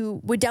that when you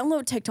would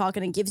download TikTok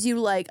and it gives you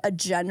like a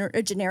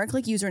generic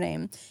like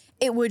username,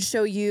 it would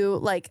show you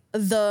like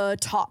the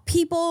top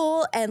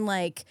people and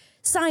like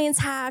science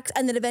hacks,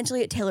 and then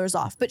eventually it tailors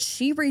off. But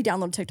she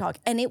re-downloaded TikTok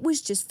and it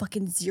was just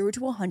fucking 0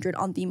 to 100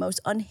 on the most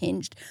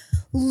unhinged,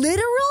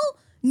 literal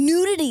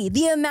nudity.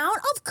 The amount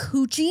of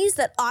coochies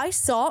that I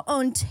saw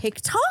on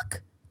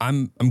TikTok.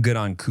 I'm good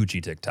on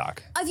coochie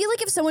TikTok. I feel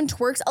like if someone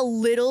twerks a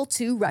little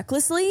too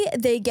recklessly,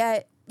 they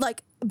get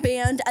like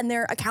banned and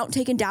their account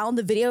taken down,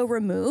 the video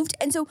removed.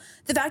 And so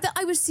the fact that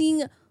I was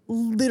seeing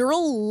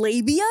literal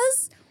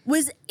labias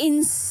was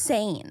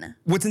insane.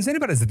 What's insane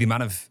about it is that the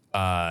amount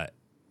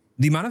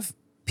of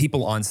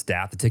people on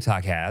staff that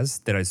TikTok has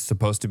that is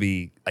supposed to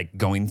be like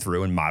going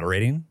through and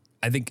moderating,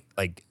 I think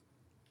like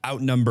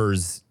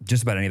outnumbers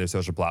just about any other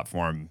social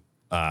platform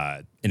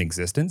in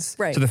existence.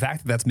 Right. So the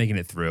fact that that's making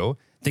it through,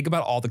 think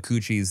about all the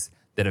coochies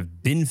that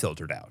have been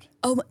filtered out.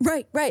 Oh,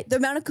 right. The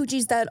amount of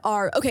coochies that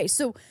are, okay,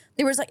 so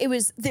there was like, we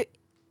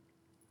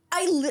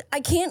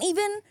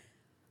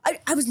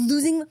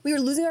were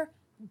losing our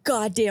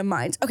goddamn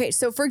minds. Okay,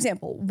 so for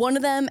example, one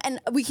of them, and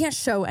we can't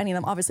show any of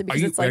them obviously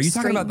because it's like are you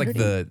talking about like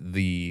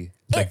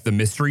the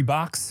mystery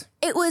box?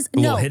 It was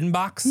the little hidden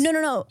box?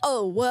 No.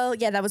 Oh, well,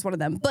 yeah, that was one of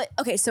them. But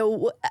okay,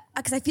 so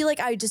because I feel like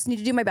I just need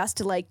to do my best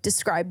to like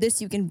describe this,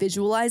 so you can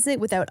visualize it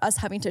without us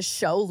having to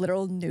show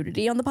literal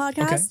nudity on the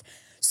podcast. Okay.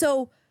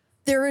 So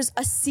there is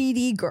a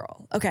CD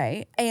girl,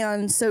 okay,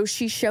 and so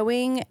she's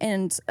showing,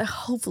 and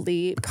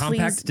hopefully, a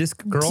compact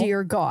disc girl.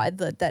 Dear God,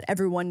 that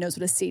everyone knows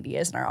what a CD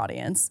is in our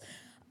audience.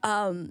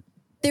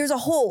 There's a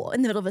hole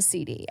in the middle of a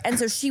CD. And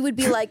so she would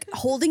be like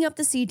holding up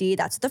the CD,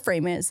 that's what the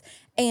frame is,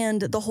 and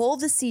the whole of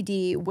the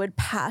CD would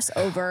pass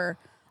over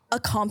a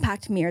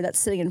compact mirror that's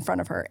sitting in front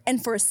of her.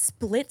 And for a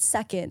split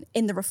second,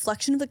 in the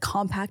reflection of the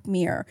compact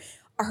mirror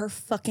are her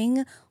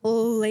fucking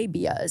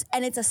labias.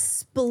 And it's a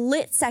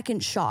split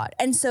second shot.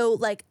 And so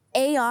like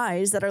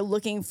AIs that are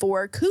looking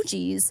for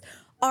coochies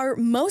are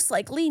most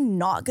likely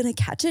not going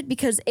to catch it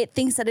because it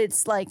thinks that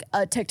it's like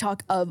a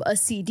TikTok of a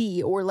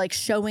CD or like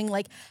showing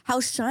like how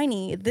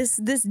shiny this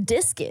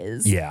disc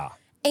is. Yeah.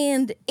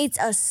 And it's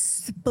a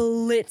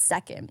split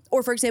second.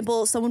 Or for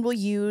example, someone will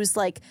use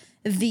like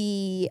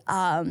the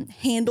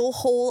handle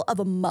hole of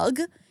a mug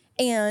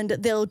and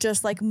they'll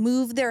just like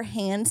move their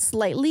hand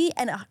slightly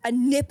and a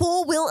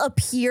nipple will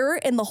appear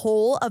in the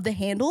hole of the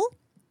handle.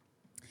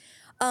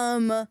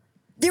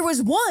 There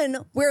was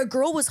one where a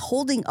girl was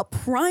holding a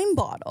Prime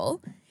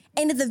bottle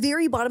and at the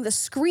very bottom of the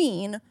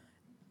screen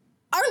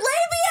are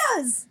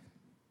labias.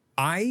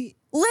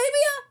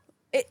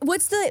 Labia?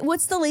 What's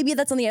the labia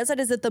that's on the outside?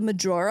 Is it the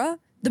majora?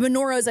 The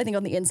menorah is, I think,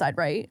 on the inside,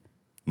 right?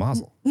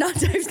 Mazel. I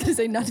was going to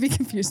say, not to be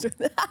confused with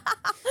that.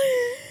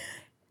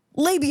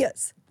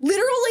 Labias.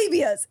 Literal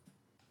labias.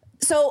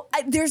 So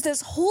there's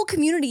this whole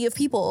community of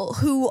people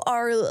who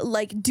are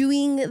like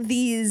doing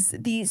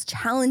these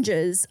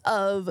challenges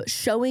of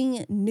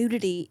showing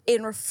nudity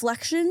in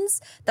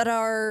reflections that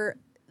are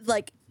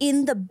like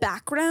in the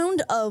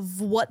background of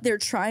what they're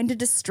trying to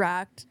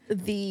distract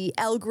the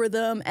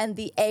algorithm and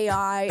the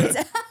AI.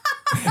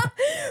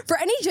 For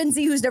any Gen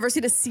Z who's never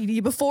seen a CD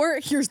before,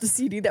 here's the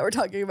CD that we're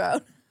talking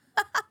about.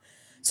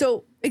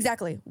 So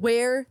exactly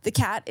where the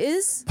cat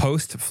is.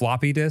 Post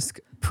floppy disk,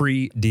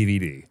 pre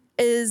DVD.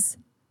 Is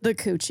the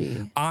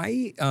coochie.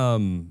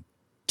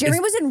 Jeremy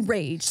was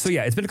enraged. So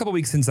yeah, it's been a couple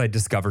weeks since I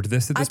discovered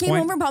this at this point. I came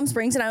home from Palm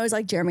Springs and I was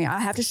like, Jeremy, I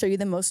have to show you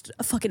the most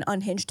fucking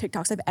unhinged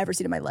TikToks I've ever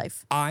seen in my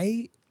life.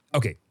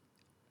 Okay.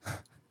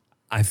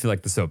 I feel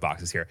like the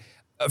soapbox is here.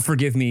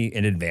 Forgive me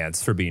in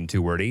advance for being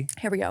too wordy.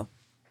 Here we go.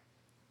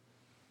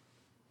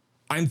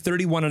 I'm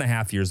 31 and a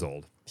half years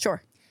old.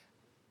 Sure.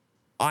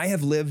 I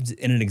have lived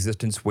in an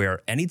existence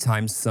where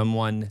anytime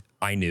someone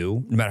I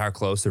knew, no matter how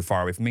close or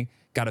far away from me,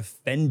 got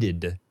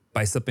offended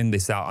by something they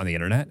saw on the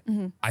internet,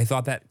 I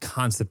thought that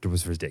concept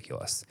was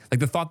ridiculous. Like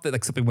the thought that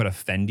like something would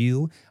offend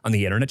you on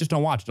the internet, just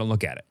don't watch it, don't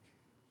look at it.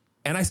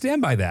 And I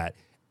stand by that.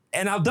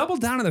 And I'll double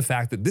down on the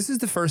fact that this is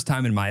the first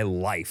time in my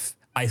life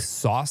I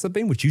saw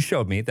something, which you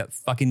showed me, that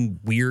fucking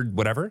weird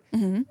whatever,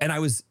 and I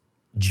was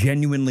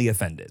genuinely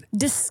offended.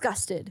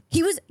 Disgusted.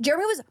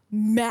 Jeremy was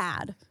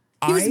mad.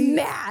 He was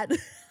mad.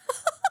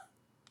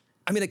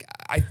 I mean, like,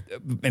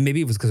 and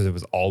maybe it was because it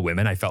was all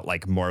women. I felt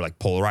like more like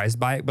polarized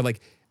by it, but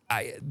like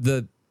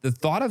the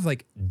thought of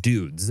like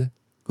dudes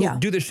who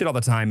do this shit all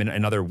the time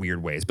in other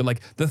weird ways, but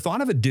like the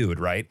thought of a dude,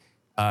 right,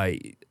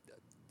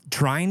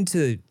 trying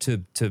to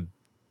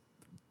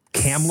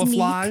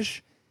camouflage.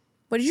 Sneak.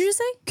 What did you just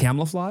say?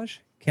 Camouflage.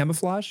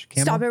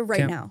 Stop it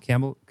right now.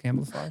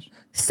 Camouflage.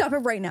 Stop it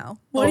right now.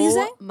 What are you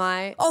saying?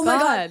 Oh my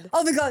God.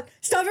 Oh my God.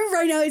 Stop it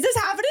right now. Is this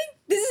happening?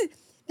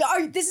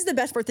 This is the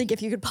best birthday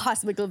gift you could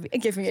possibly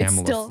give me. It's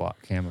still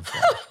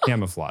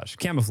Camouflage.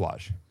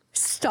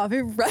 Stop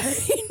it right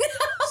now.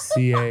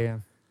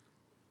 CAM.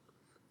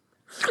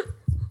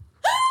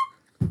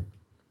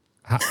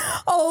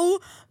 Oh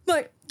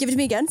my! Give it to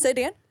me again. Say it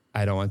again.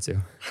 I don't want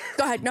to.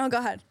 Go ahead. No, go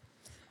ahead.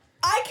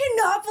 I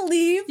cannot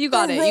believe you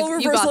got the it. role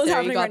You reversal got is there.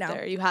 happening You got right now.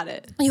 there. You had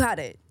it. You had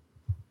it.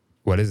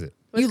 What is it?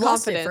 With you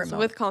lost it confidence. for a moment.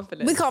 With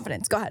confidence. With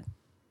confidence. Go ahead.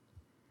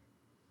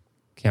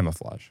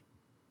 Camouflage.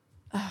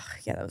 Oh,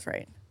 yeah, that was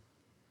right.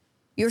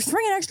 You were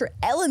throwing an extra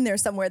L in there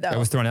somewhere, though. I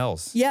was throwing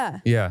L's. Yeah.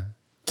 Yeah.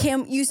 I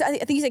think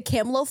you said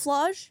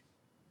camouflage.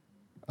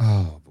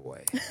 Oh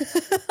boy.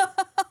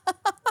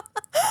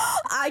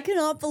 I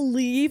cannot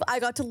believe I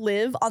got to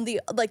live on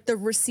the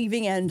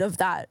receiving end of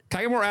that.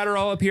 Can I get more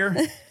Adderall up here?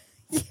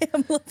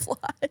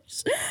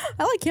 Camouflage.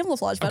 I like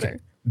camouflage better. Okay.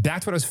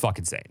 Back to what I was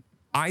fucking saying.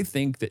 I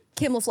think that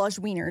Camouflage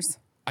wieners.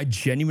 I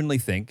genuinely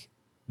think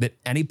that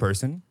any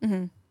person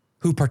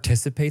who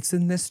participates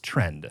in this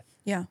trend,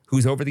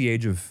 who's over the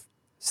age of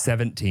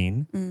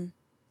 17,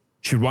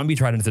 should one, be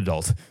tried as an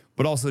adult,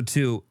 but also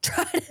two,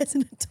 tried as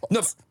an adult.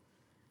 No,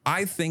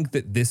 I think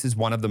that this is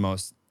one of the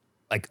most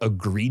like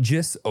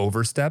egregious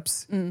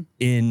oversteps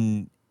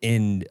in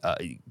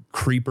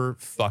creeper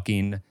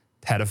fucking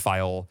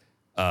pedophile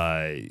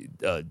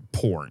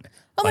porn.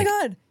 Oh my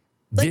God.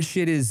 This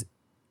shit is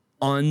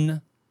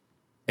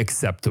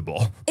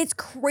unacceptable. It's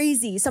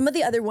crazy. Some of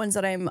the other ones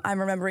that I'm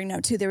remembering now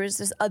too, there was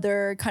this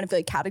other kind of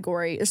a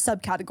category or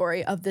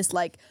subcategory of this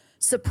like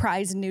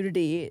surprise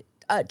nudity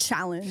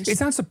challenge. It's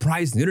not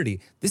surprise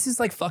nudity. This is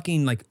like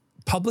fucking like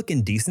public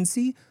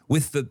indecency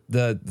with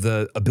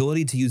the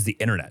ability to use the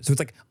internet. So it's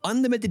like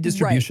unlimited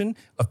distribution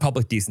of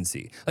public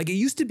decency. Like it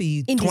used to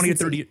be indecency. 20 or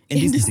 30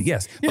 indecency,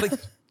 yes. But like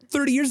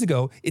 30 years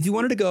ago, if you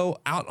wanted to go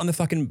out on the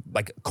fucking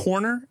like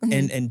corner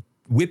and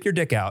whip your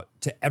dick out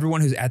to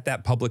everyone who's at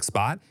that public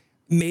spot,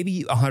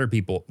 maybe 100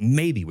 people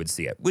maybe would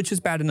see it, which is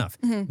bad enough.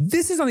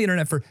 This is on the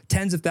internet for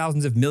tens of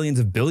thousands of millions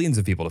of billions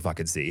of people to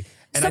fucking see.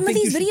 And some of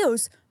these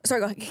videos,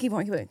 sorry, go ahead, keep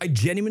going. I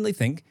genuinely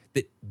think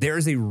that there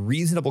is a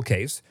reasonable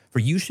case for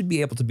you should be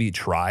able to be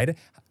tried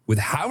with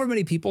however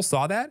many people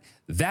saw that.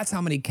 That's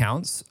how many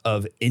counts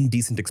of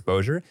indecent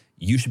exposure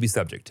you should be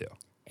subject to.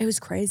 It was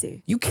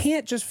crazy. You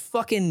can't just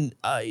fucking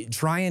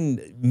try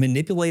and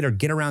manipulate or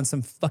get around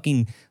some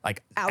fucking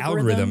like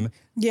algorithm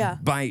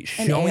by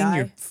showing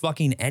your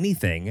fucking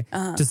anything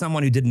to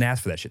someone who didn't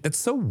ask for that shit. That's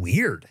so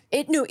weird.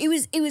 It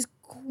was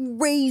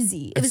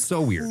crazy. It was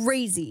so weird.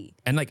 Crazy.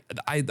 And like,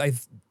 I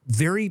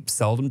very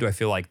seldom do I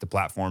feel like the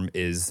platform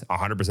is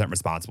 100%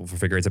 responsible for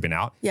figuring something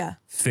out. Yeah.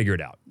 Figure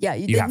it out. Yeah.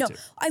 You have to.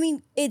 I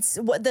mean, it's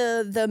what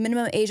the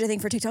minimum age, I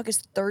think, for TikTok is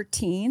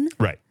 13.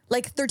 Right.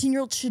 Like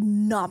 13-year-olds should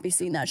not be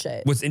seeing that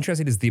shit. What's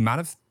interesting is the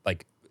amount of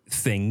like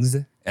things,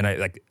 and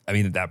I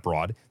mean that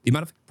broad, the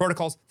amount of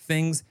protocols,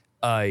 things,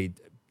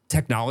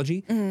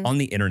 technology on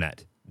the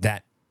internet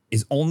that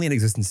is only in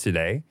existence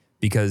today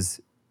because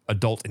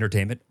adult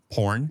entertainment,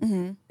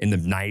 porn in the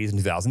 90s and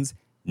 2000s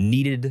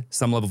needed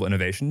some level of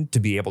innovation to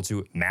be able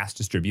to mass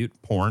distribute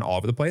porn all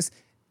over the place.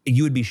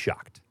 You would be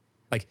shocked.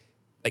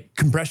 Like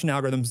compression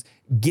algorithms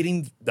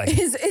getting like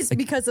is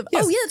because of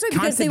yes, that's right,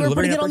 because they were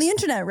putting it on the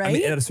internet, right? I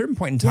mean, at a certain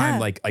point in time,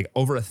 like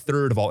over a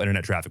third of all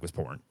internet traffic was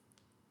porn.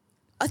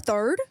 A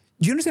third?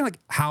 Do you understand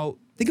how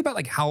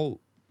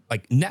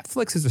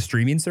Netflix is a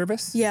streaming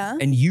service? Yeah.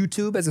 And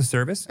YouTube as a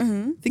service?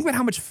 Think about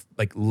how much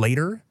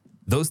later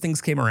those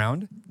things came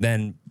around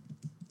than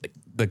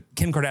the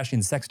Kim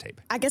Kardashian sex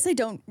tape. I guess I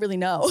don't really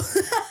know.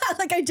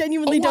 I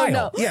genuinely don't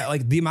know. Yeah,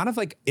 the amount of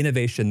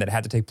innovation that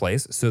had to take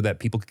place so that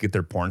people could get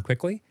their porn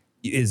quickly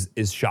is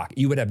shocking.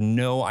 You would have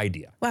no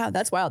idea. Wow,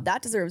 that's wild.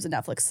 That deserves a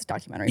Netflix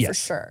documentary for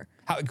sure.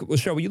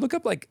 Will you look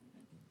up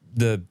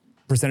the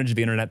percentage of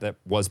the internet that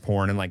was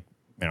porn in the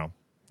 90s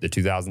and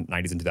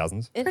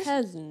 2000s? It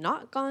has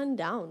not gone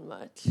down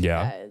much.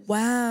 Yeah. Guys.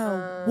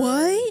 Wow.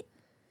 What?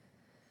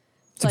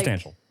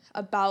 Substantial.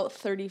 About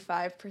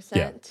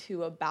 35%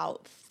 to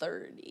about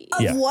 30.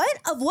 Of what?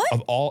 Of what? Of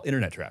all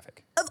internet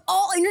traffic. Of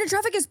all internet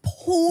traffic is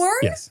porn?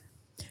 Yes.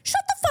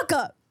 Shut the fuck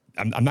up.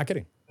 I'm not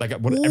kidding.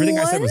 Everything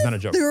I said was not a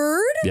joke. 1/3?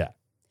 Yeah.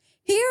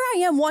 Here I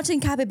am watching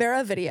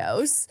capybara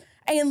videos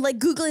and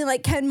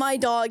Googling can my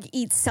dog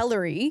eat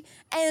celery?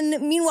 And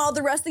meanwhile,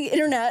 the rest of the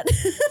internet.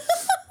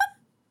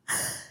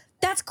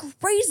 That's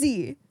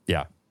crazy.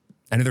 Yeah.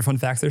 Any other fun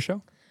facts there,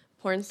 show?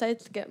 Porn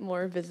sites get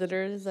more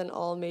visitors than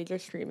all major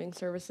streaming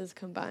services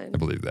combined. I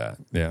believe that.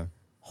 Yeah.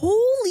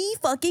 Holy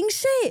fucking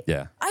shit.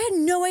 Yeah. I had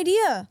no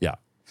idea. Yeah.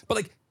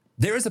 But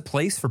there is a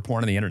place for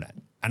porn on the internet.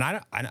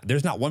 And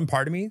there's not one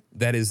part of me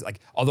that is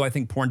although I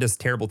think porn does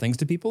terrible things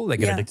to people, they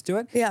get addicted to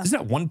it. Yeah. There's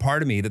not one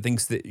part of me that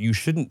thinks that you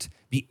shouldn't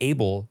be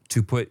able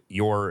to put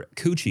your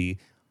coochie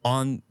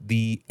on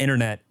the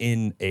internet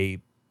in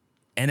a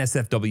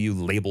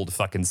NSFW labeled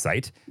fucking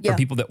site for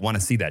people that want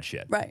to see that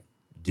shit. Right.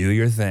 Do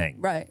your thing.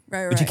 Right.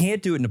 But you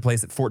can't do it in a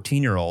place that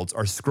 14-year-olds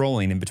are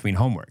scrolling in between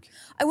homework.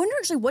 I wonder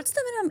actually, what's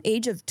the minimum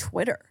age of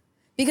Twitter?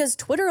 Because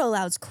Twitter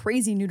allows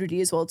crazy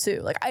nudity as well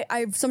too.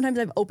 I've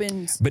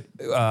opened. But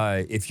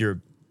if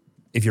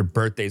your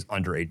birthday's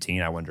under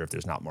 18, I wonder if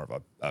there's not more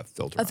of a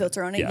filter. A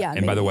filter on it, yeah.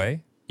 And by the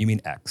way, you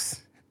mean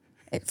X.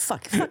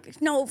 Fuck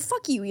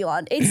you,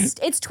 Elon.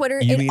 It's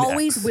Twitter. You It mean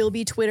always X. will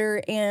be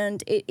Twitter,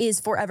 and it is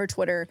forever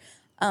Twitter.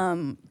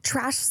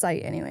 Trash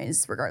site,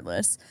 anyways.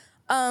 Regardless.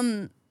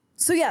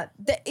 So yeah,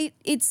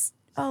 it's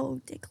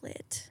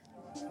Dicklet.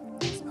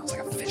 It smells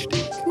like a fish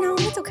tank. No,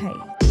 it's okay.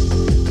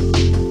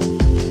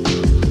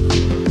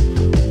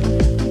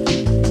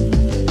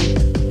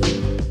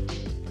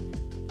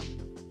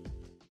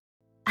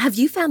 Have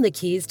you found the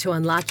keys to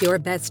unlock your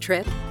best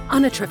trip?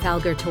 On a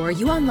Trafalgar tour,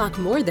 you unlock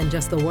more than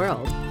just the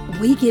world.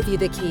 We give you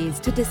the keys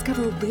to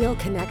discover real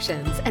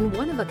connections and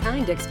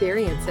one-of-a-kind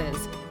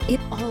experiences. It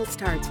all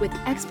starts with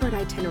expert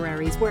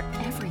itineraries where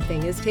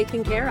everything is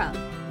taken care of.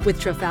 With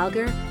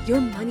Trafalgar,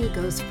 your money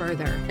goes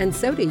further, and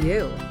so do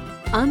you.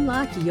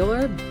 Unlock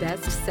your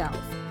best self.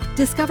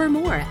 Discover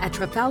more at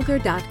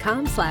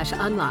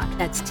trafalgar.com/unlock.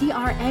 That's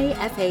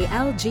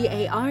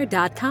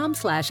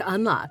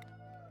TRAFALGAR.com/unlock.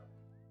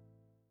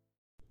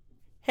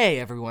 Hey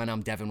everyone,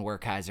 I'm Devin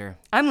Werkheiser.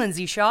 I'm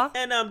Lindsay Shaw.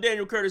 And I'm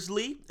Daniel Curtis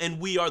Lee,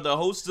 and we are the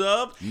hosts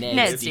of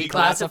Ned's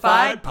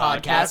Declassified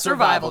Podcast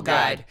Survival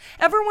Guide.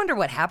 Ever wonder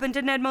what happened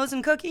to Ned, Mose,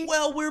 and Cookie?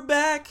 Well, we're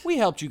back. We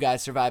helped you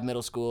guys survive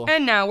middle school.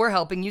 And now we're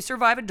helping you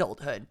survive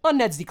adulthood. On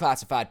Ned's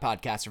Declassified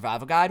Podcast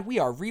Survival Guide, we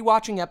are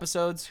rewatching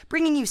episodes,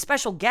 bringing you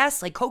special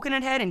guests like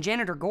Coconut Head and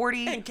Janitor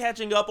Gordy, and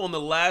catching up on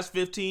the last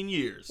 15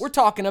 years. We're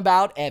talking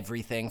about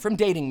everything from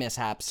dating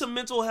mishaps to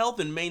mental health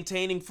and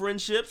maintaining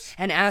friendships.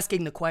 And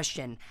asking the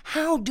question,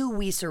 how do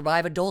we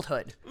survive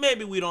adulthood?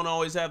 Maybe we don't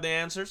always have the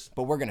answers,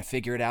 but we're gonna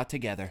figure it out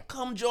together.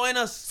 Come join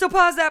us. So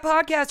pause that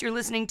podcast you're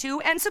listening to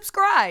and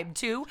subscribe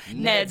to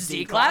Ned's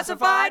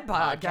Declassified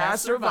Podcast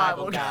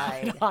Survival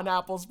Guide on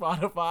Apple,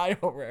 Spotify,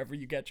 or wherever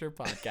you get your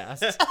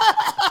podcasts.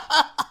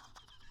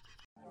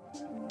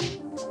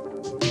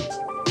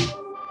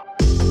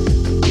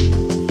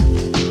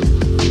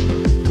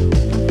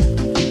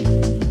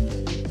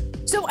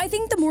 So I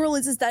think the moral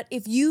is that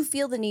if you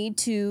feel the need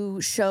to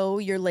show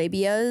your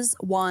labias,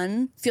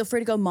 one, feel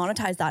free to go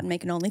monetize that and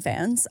make an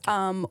OnlyFans.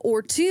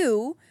 Or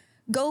two,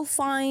 go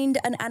find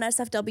an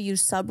NSFW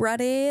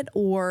subreddit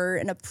or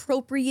an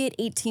appropriate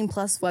 18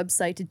 plus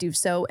website to do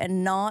so,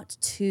 and not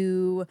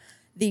to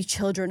the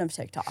children of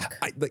TikTok.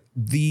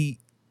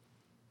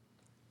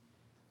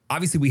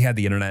 Obviously we had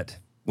the internet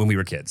when we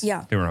were kids.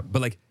 Yeah.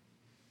 But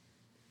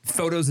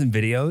photos and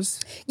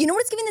videos. You know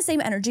what it's giving the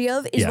same energy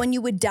of is when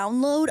you would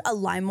download a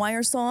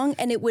LimeWire song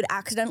and it would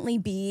accidentally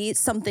be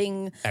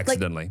something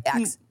accidentally.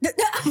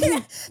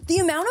 The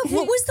amount of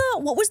what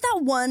was that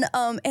one?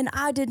 And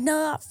I did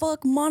not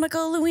fuck Monica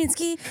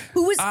Lewinsky.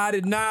 I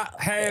did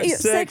not have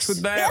sex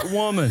with that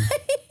woman.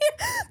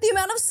 The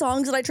amount of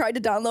songs that I tried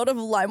to download of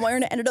LimeWire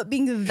and it ended up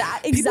being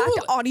that exact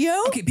audio.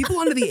 Okay, people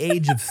under the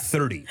age of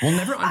 30 will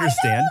never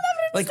understand.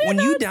 Like when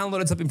you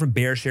downloaded something from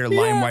BearShare,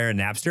 LimeWire, and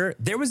Napster,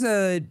 there was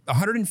a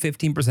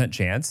 115%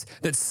 chance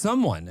that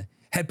someone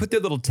had put their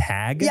little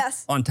tag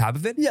on top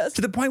of it. Yes.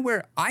 To the point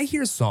where I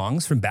hear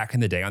songs from back in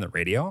the day on the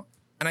radio,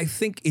 and I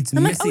think it's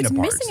missing a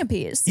part. Missing a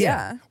piece.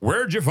 Yeah.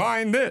 Where'd you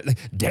find this? Like,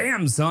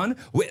 damn, son.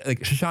 Wait,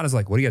 like Shoshana's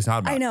like, what are you guys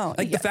talking about? I know.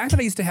 Like the fact that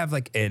I used to have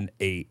like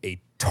a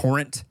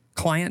torrent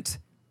client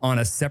on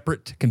a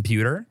separate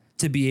computer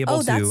to be able to.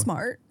 Oh, that's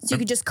smart. So you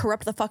could just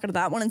corrupt the fuck out of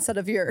that one instead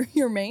of your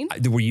main.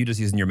 Were you just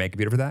using your main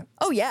computer for that?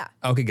 Oh yeah.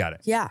 Okay, got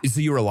it. Yeah. So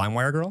you were a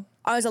LimeWire girl?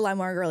 I was a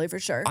LimeWire girly for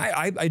sure.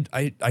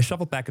 I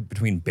shuffled back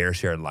between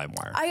BearShare and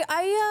LimeWire.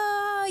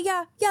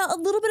 Yeah, a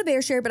little bit of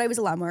BearShare, but I was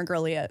a LimeWire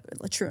girly,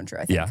 true and true,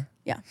 I think.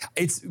 Yeah.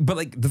 But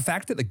like the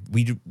fact that like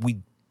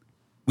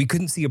we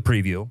couldn't see a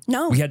preview.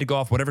 No. We had to go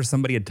off whatever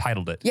somebody had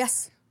titled it.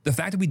 Yes. The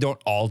fact that we don't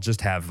all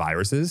just have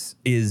viruses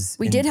is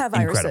We did have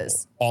viruses. incredible.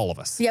 All of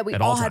us. Yeah, we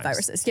all had times.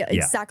 viruses. Yeah,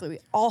 exactly. We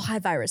all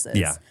had viruses.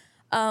 Yeah.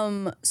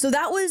 So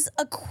that was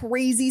a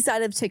crazy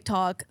side of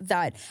TikTok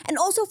and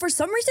also for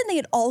some reason they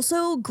had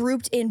also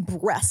grouped in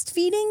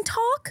breastfeeding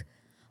talk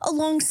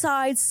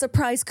alongside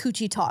surprise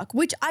coochie talk,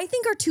 which I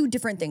think are two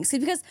different things.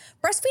 Because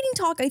breastfeeding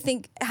talk, I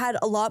think, had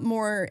a lot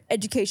more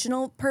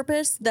educational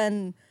purpose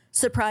than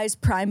surprise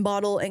prime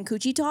bottle and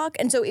coochie talk.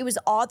 And so it was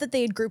odd that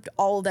they had grouped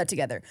all of that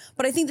together.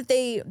 But I think that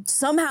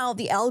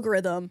the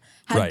algorithm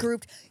had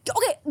grouped.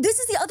 Okay, this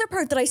is the other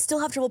part that I still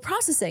have trouble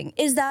processing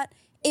is that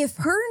if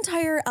her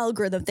entire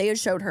algorithm they had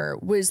showed her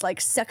was like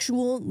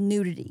sexual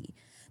nudity,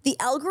 the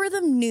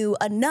algorithm knew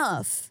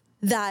enough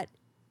that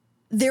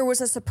there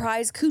was a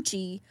surprise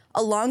coochie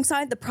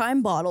alongside the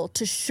prime bottle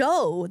to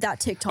show that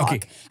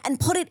TikTok and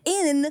put it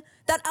in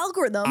that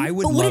algorithm,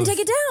 but wouldn't take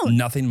it down.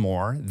 Nothing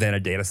more than a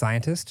data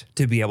scientist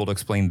to be able to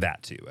explain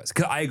that to us.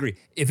 Because I agree,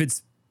 if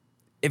it's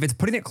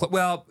putting it,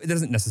 well, it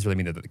doesn't necessarily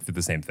mean that they're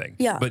the same thing.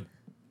 Yeah. But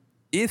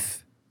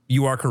if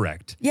you are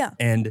correct,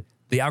 and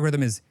the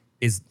algorithm is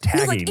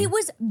tagging. No, like it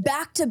was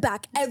back to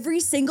back.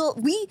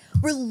 We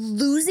were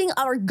losing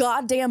our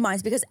goddamn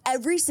minds because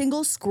every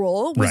single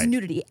scroll was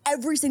nudity.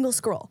 Every single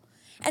scroll.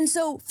 And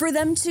so for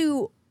them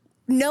to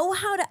know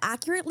how to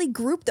accurately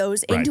group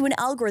those into an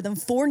algorithm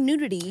for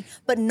nudity,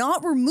 but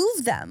not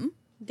remove them.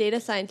 Data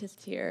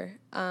scientist here.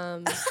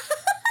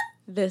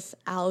 This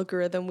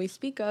algorithm we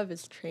speak of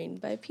is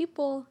trained by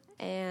people.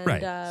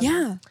 And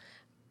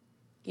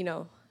you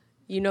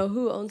know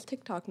who owns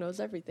TikTok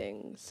knows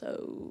everything.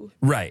 So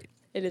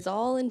it is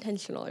all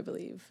intentional, I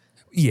believe.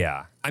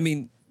 Yeah. I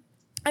mean,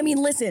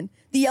 listen,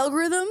 the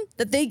algorithm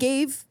that they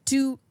gave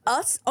to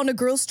us on a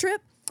girls'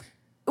 trip,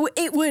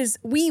 it was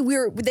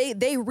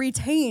they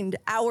retained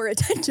our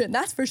attention.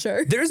 That's for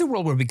sure. There's a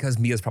world where because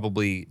Mia's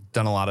probably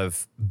done a lot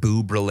of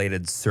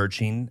boob-related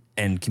searching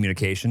and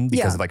communication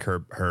because of like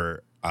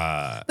her.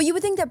 But you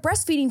would think that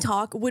breastfeeding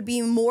talk would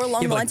be more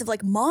along the lines of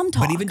like mom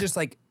talk. But even just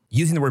like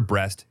using the word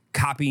breast,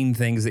 copying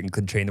things that could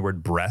contain the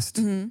word breast,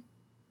 and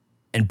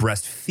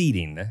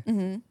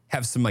breastfeeding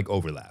have some like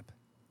overlap.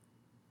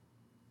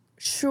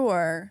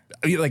 Sure.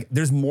 I mean, like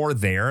there's more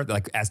there,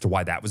 like as to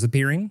why that was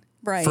appearing.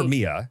 Right. For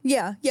Mia.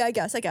 Yeah, I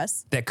guess.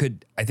 That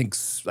could, I think,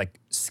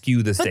 like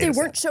skew this. But they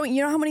weren't showing,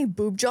 you know how many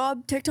boob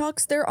job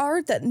TikToks there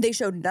are? That they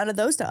showed none of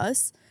those to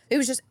us. It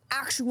was just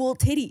actual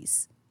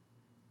titties.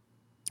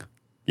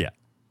 Yeah.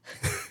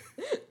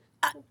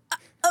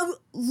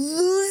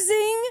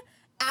 Losing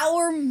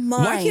our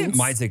minds. Why can't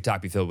my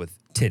TikTok be filled with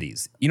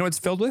titties? You know what it's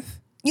filled with?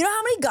 You know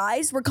how many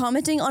guys were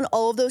commenting on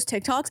all of those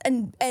TikToks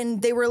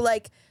and they were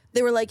like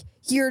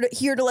here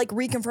to like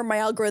reconfirm my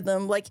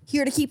algorithm, like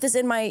here to keep this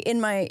in my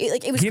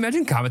like it was. Can you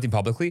imagine commenting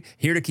publicly?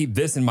 Here to keep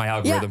this in my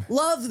algorithm. Yeah,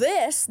 love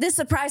this. This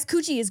surprise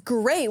coochie is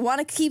great.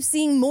 Want to keep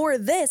seeing more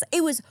of this.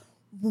 It was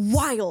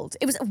wild.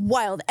 It was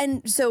wild.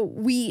 And so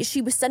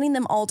she was sending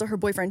them all to her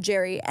boyfriend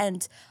Jerry,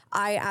 and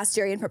I asked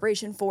Jerry in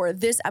preparation for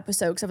this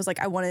episode because I was like,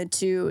 I wanted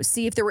to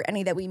see if there were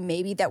any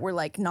that were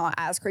like not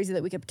as crazy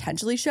that we could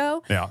potentially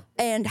show. Yeah.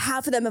 And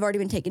half of them have already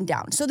been taken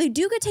down. So they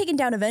do get taken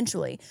down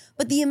eventually.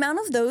 But the amount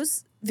of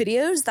those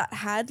videos that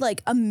had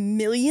like 1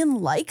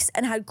 million likes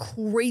and had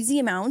crazy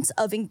amounts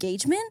of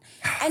engagement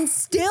and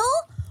still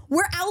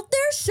we're out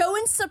there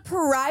showing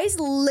surprise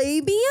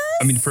labias.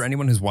 I mean, for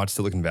anyone who's watched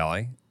Silicon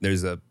Valley,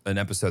 there's an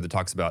episode that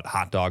talks about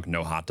hot dog,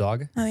 no hot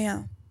dog. Oh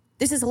yeah.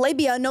 This is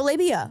labia, no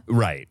labia.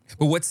 Right.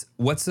 But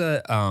what's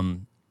a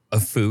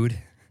food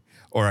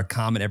or a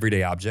common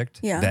everyday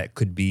object that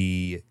could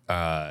be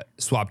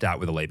swapped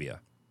out with a labia?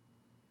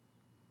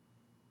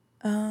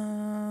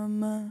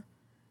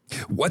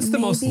 What's the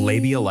most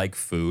labia-like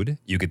food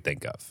you could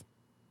think of?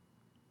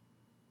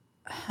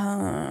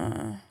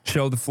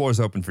 Show, the floor is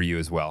open for you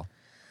as well.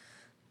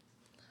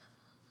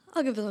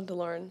 I'll give this one to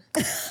Lauren.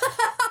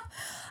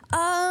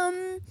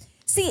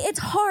 See, it's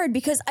hard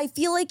because I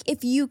feel like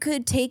if you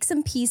could take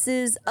some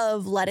pieces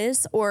of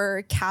lettuce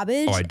or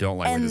cabbage. Oh, I don't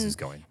like where this is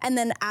going. And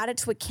then add it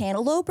to a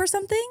cantaloupe or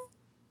something.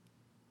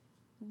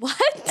 What?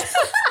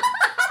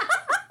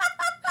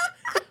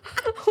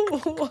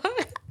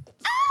 What?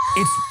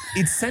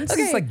 It's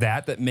sentences like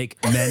that make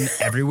men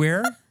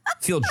everywhere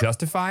feel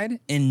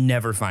justified in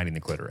never finding the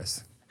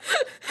clitoris.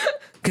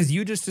 Because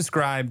you just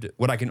described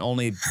what I can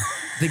only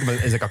think of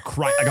as like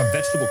a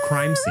vegetable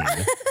crime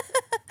scene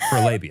for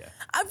labia.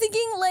 I'm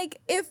thinking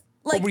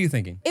what were you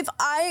thinking? If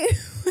I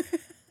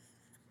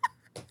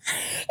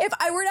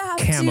were to have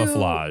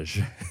camouflage.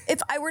 If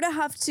I were to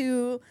have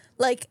to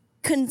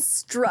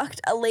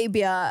construct a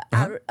labia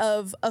out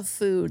of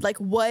food,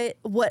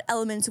 what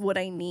elements would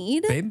I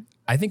need? Babe,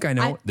 I think I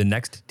know the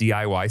next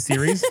DIY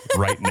series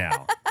right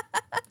now.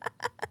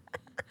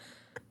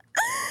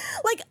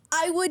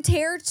 I would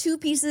tear 2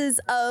 pieces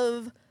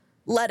of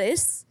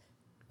lettuce,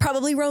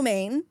 probably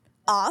romaine,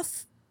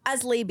 off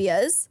as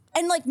labias.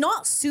 And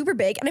not super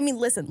big. And I mean,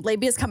 listen,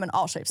 labias come in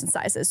all shapes and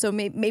sizes. So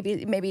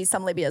maybe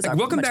some labias are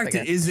welcome much back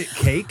bigger. to Is It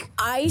Cake?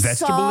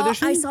 Vegetable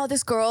edition? I saw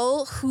this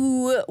girl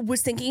who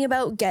was thinking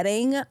about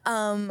getting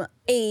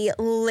a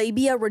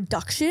labia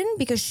reduction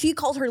because she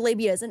called her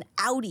labias an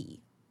outie.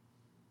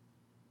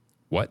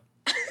 What?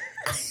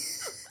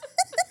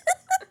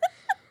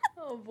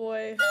 Oh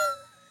boy.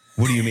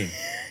 What do you mean?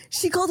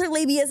 She called her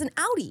labias an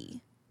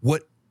outie.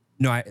 What?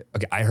 No, I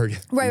heard you.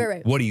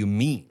 Right. What do you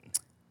mean?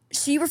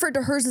 She referred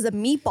to hers as a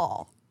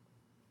meatball.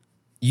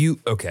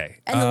 Okay.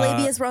 And the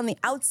labias were on the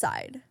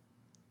outside.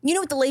 You know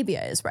what the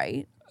labia is,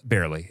 right?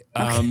 Barely.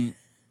 Okay.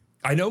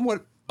 I know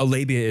what a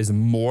labia is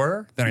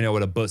more than I know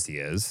what a bussy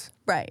is.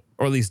 Right.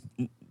 Or at least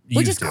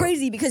which is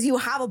crazy because you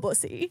have a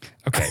bussy.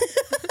 Okay.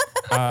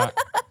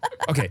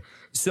 Okay.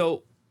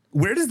 So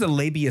where does the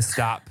labia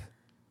stop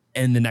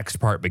and the next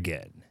part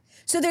begin?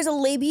 So there's a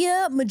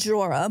labia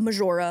majora,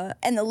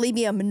 and the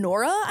labia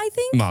minora, I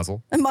think.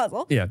 Mazel.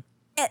 Yeah.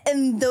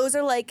 And those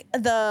are can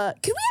we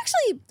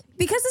actually,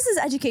 because this is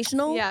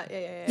educational?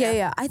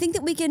 Yeah. I think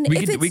that we can.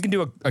 We can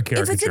do a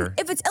caricature.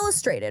 If it's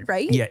illustrated,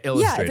 right? Yeah,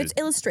 illustrated. Yeah, if it's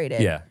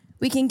illustrated. Yeah.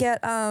 We can get.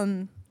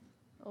 Oh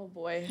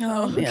boy.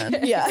 Oh man.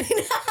 Yeah.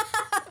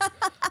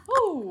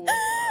 Oh.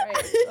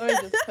 Right. Let me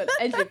just put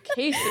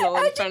educational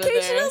in front of there.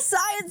 Educational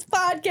science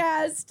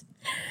podcast.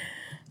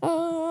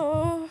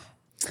 Oh,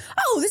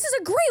 this is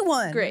a great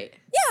one. Great.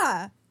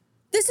 Yeah.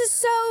 This is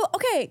so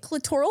okay.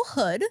 Clitoral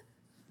hood.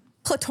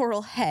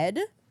 Clitoral head,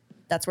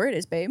 that's where it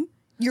is, babe.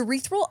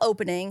 Urethral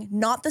opening,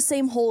 not the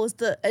same hole as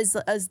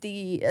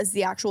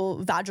the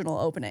actual vaginal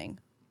opening.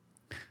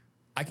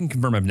 I can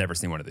confirm I've never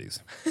seen one of these.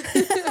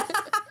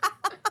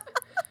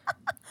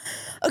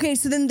 Okay,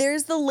 so then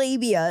there's the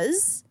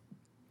labias,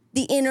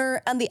 the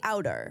inner and the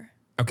outer.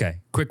 Okay,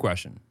 quick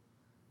question.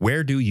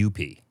 Where do you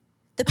pee?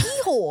 The pee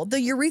hole, the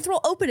urethral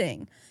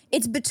opening.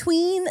 It's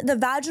between the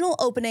vaginal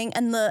opening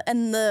and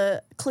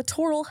the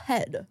clitoral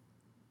head.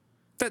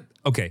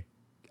 Okay.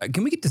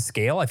 Can we get to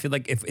scale? I feel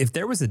like if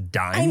there was a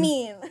dime. I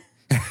mean.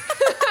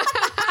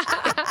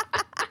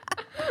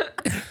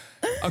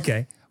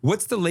 Okay.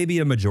 What's the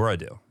labia majora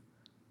do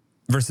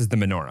versus the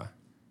minora?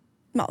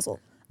 Mazel.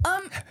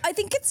 I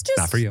think it's just.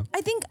 Not for you. I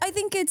think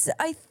it's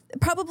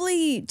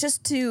probably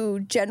just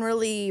to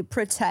generally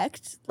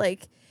protect,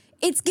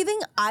 it's giving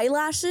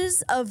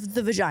eyelashes of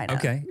the vagina.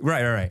 Okay.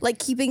 Right. Like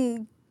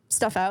keeping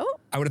stuff out.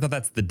 I would have thought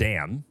that's the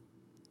dam.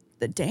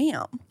 The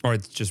dam. Or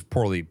it's just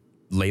poorly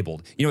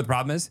labeled. You know what the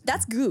problem is?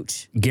 That's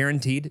gooch.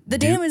 Guaranteed. The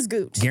dam is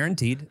gooch.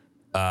 Guaranteed.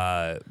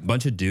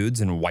 Bunch of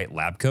dudes in white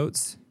lab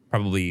coats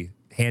probably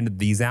handed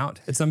these out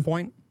at some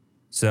point.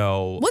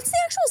 So what's the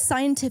actual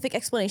scientific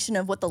explanation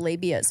of what the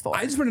labia is for?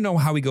 I just want to know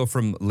how we go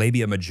from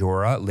labia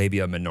majora,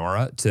 labia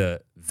minora to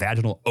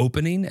vaginal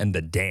opening and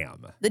the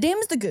dam. The dam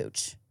is the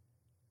gooch.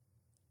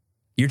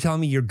 You're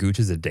telling me your gooch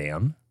is a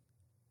dam?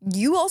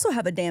 You also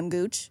have a damn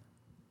gooch.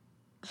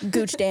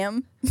 Gooch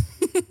dam.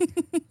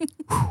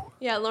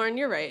 Yeah, Lauren,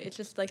 you're right. It's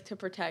just to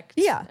protect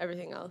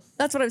everything else.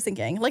 That's what I was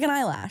thinking. Like an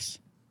eyelash.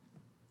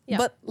 Yeah,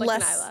 but like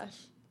less an eyelash.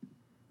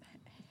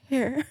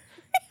 Hair.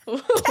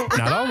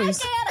 Not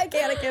always. I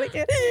can't.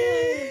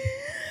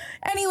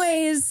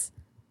 Anyways,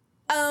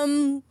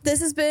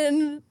 this has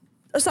been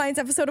a science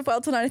episode of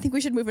Wild Tonight. I think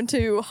we should move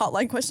into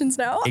hotline questions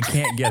now. It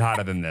can't get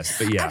hotter than this,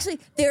 but yeah. Actually,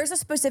 there's a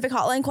specific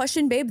hotline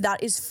question, babe,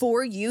 that is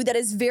for you. That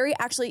is very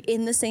actually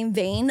in the same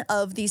vein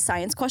of these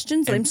science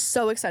questions. And I'm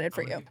so excited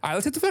for you. All right,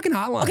 let's hit the fucking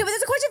hotline. Okay, but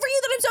there's a question for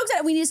you that I'm so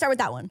excited. We need to start with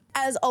that one.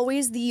 As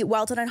always, the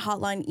Wild Tonight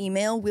hotline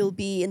email will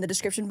be in the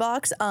description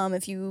box.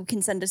 If you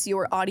can send us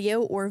your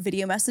audio or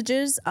video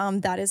messages,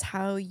 that is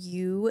how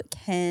you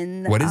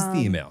can. What is the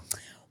email?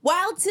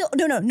 No.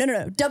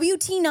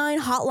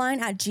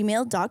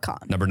 WT9hotline@gmail.com.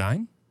 Number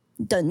 9?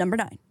 The number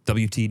 9.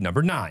 WT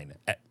number 9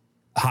 at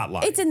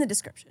hotline. It's in the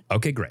description.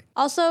 Okay, great.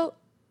 Also,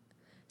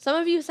 Some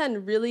of you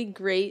send really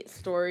great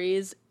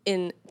stories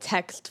in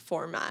text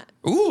format.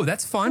 Ooh,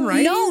 that's fun,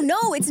 right?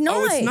 No, it's not.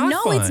 Oh, it's not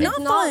no, fun. it's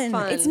not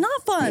fun. It's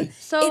not fun.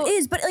 So it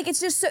is, but like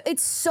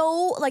it's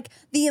so like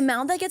the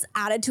amount that gets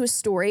added to a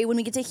story when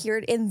we get to hear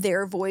it in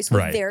their voice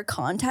with their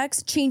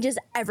context changes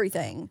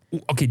everything.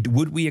 Okay,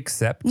 would we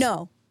accept?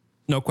 No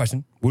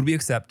question. Would we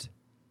accept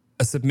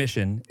a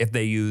submission if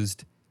they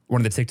used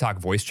one of the TikTok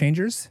voice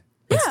changers?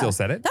 But still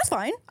said it? That's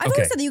fine. I've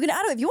always said that you can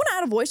add it. If you want to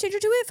add a voice changer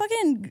to it,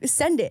 fucking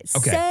send it.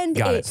 Okay, send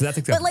got it. it. So that's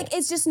acceptable. But like,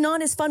 it's just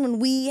not as fun when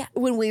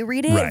we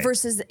read it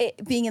versus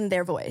it being in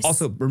their voice.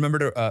 Also, remember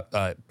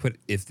to put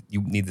if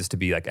you need this to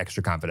be like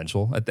extra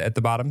confidential at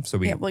the bottom. So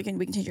we can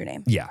change your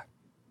name. Yeah.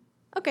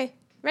 Okay,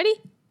 ready?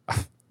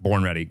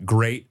 Born ready.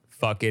 Great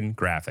fucking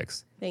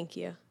graphics. Thank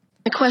you.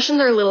 My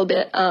questions are a little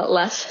bit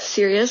less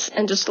serious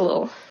and just a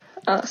little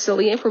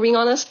silly, if we're being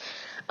honest.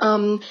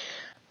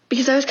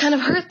 Because I was kind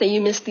of hurt that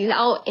you missed these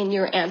out in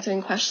your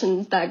answering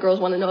questions that girls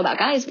want to know about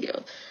guys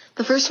video.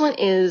 The first one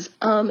is,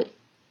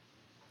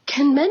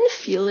 can men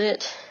feel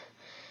it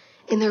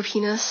in their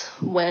penis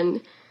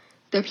when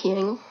they're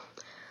peeing?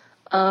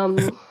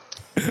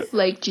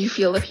 Like, do you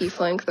feel the pee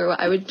flowing through?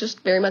 I would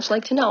just very much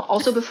like to know.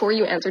 Also, before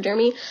you answer,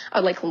 Jeremy,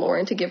 I'd like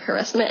Lauren to give her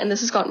estimate, and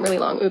this has gotten really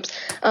long. Oops.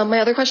 My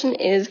other question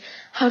is,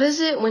 how does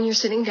it, when you're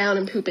sitting down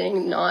and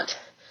pooping,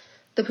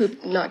 the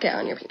poop not get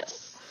on your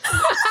penis?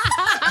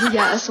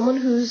 Yeah, as someone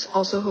who's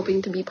also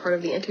hoping to be part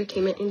of the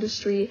entertainment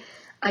industry,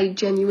 I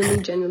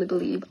genuinely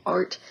believe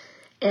art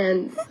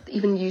and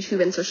even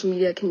YouTube and social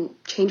media can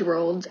change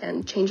worlds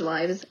and change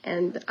lives,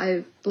 and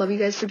I love you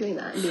guys for doing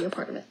that and being a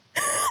part of it.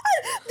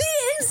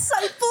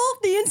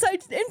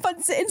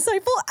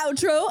 insightful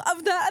outro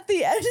of that at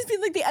the end, just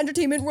being like the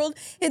entertainment world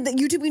and that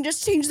YouTube can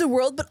just change the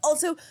world, but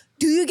also,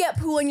 do you get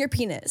poo on your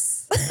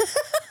penis?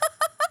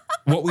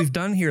 What we've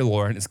done here,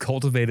 Lauren, is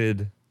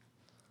cultivated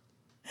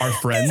our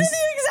friends. These are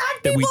the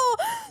exact people.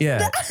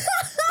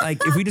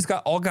 Like if we just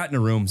got in a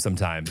room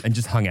sometime and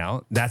just hung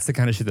out, that's the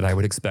kind of shit that I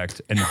would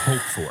expect and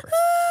hope for.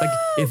 Like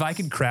if I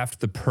could craft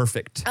the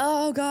perfect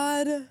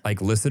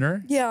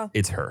listener,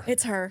 it's her.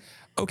 It's her.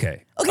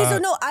 Okay. So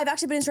no, I've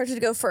actually been instructed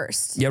to go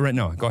first. Yeah, right.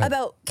 No, go ahead.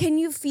 About, can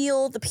you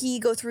feel the pee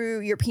go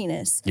through your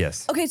penis?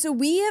 Yes. Okay, so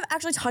we have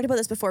actually talked about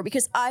this before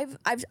because I've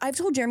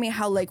told Jeremy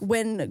how like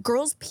when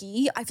girls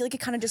pee, I feel like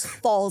it kind of just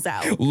falls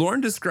out.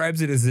 Lauren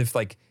describes it as if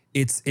like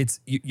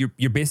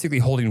you're basically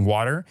holding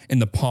water in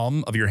the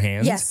palm of your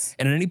hands. Yes.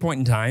 And at any point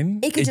in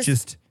time, it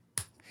just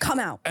come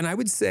out. And I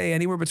would say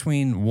anywhere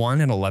between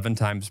 1 and 11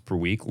 times per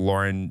week,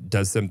 Lauren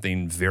does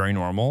something very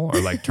normal or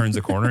like turns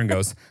a corner and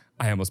goes,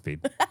 I almost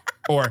peed.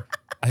 Or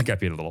I think I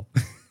peed a little.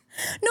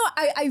 No,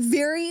 I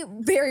very,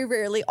 very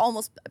rarely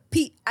almost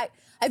pee. I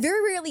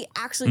very rarely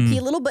actually pee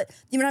a little, but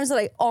the amount of times that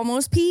I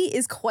almost pee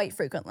is quite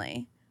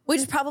frequently,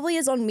 which probably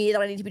is on me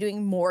that I need to be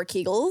doing more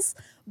Kegels.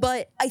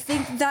 But I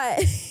think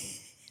that...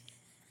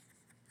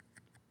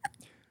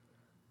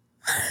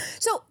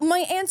 So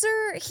my answer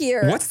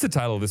here... What's the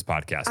title of this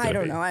podcast? I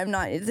don't know. I'm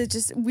not... It's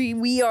just,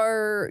 we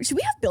are... Should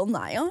we have Bill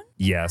Nye on?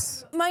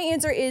 Yes. My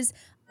answer is,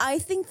 I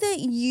think that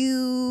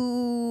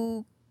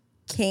you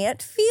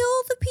can't feel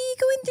the pee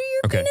going through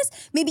your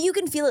penis. Maybe you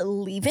can feel it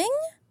leaving,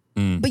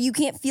 but you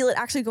can't feel it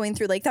actually going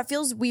through. Like, that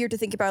feels weird to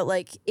think about,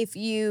 like, if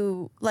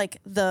you... Like,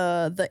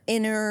 the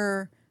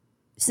inner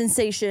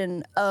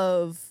sensation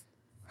of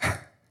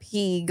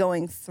pee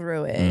going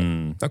through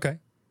it. Okay.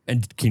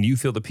 And can you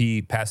feel the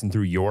pee passing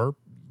through your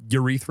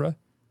urethra?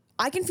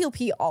 I can feel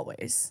pee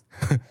always.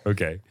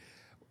 Okay.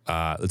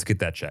 Let's get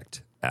that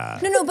checked.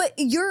 No, but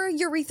your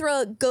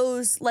urethra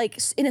goes like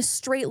in a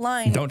straight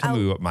line. Don't tell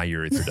me what my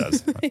urethra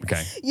does.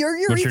 Okay. Your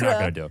urethra Which you're not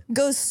gonna do.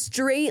 Goes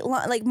straight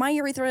line. Like my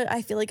urethra,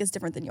 I feel like is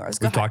different than yours.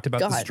 We've talked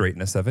about the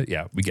straightness of it.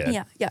 Yeah, we get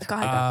it. Yeah, go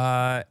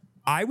ahead.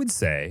 I would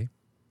say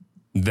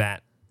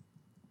that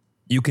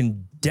you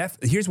can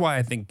here's why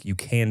I think you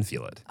can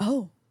feel it.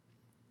 Oh.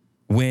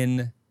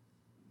 When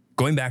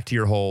going back to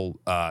your whole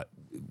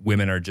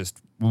women are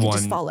just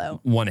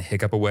one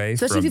hiccup away.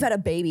 Especially if you've had a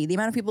baby. The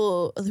amount of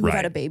people who've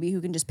had a baby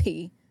who can just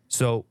pee.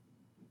 So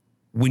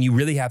when you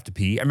really have to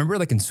pee, I remember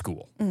like in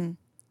school,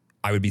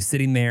 I would be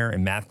sitting there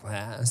in math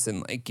class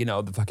and like, you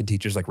know, the fucking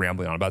teacher's like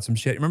rambling on about some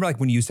shit. Remember like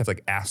when you used to have to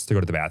like ask to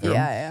go to the bathroom?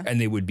 Yeah. And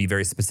they would be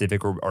very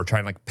specific or try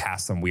and like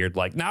pass some weird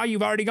like, now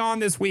you've already gone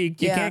this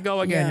week. You can't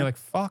go again. You're like,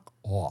 fuck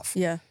off.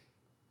 Yeah.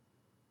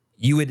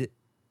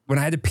 When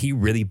I had to pee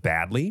really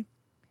badly,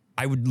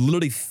 I would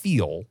literally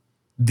feel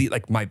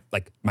my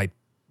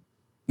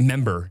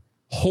member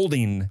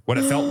holding what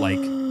it felt like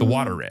the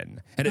water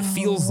in. And it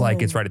feels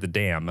like it's right at the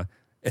dam.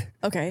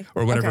 Okay.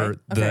 Or whatever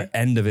the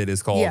end of it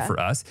is called for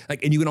us.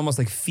 Like, and you can almost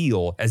like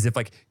feel as if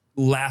like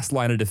last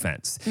line of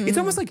defense. It's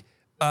almost like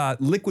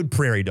liquid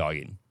prairie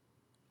dogging.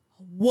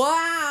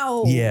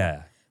 Wow.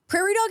 Yeah.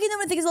 Prairie dogging,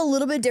 though, I think is a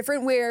little bit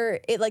different where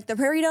it like the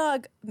prairie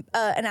dog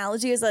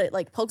analogy is that it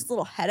like pokes its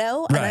little head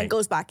out and then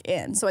goes back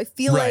in. So I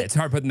feel like it's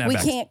hard putting that we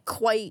back. can't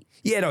quite.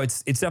 Yeah, no,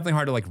 it's definitely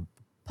hard to like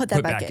put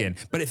that back in.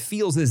 But it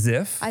feels as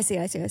if. I see.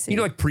 You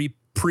know, like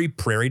pre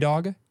prairie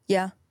dog?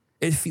 Yeah.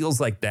 It feels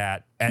like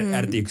that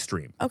at the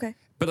extreme. Okay.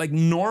 But like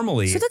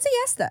normally. So that's a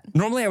yes then.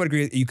 Normally I would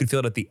agree that you could feel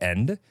it at the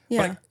end.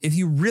 Yeah. But like, if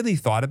you really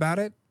thought about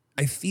it,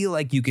 I feel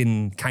like you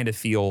can kind of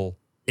feel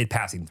it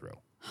passing through.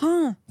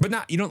 Huh.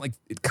 But you don't like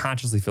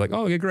consciously feel like,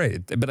 oh, yeah,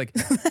 great. But like,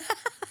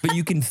 but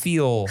you can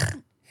feel,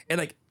 and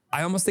like,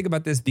 I almost think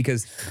about this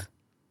because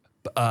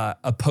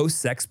a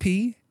post-sex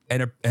pee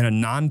and a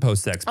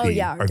non-post-sex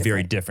pee are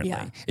very differently.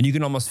 Yeah. And you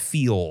can almost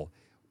feel,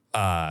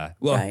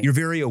 you're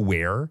very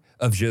aware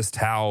of just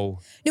how.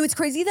 No, it's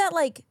crazy that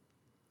like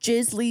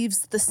jizz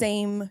leaves the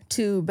same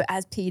tube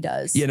as pee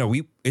does. Yeah, no,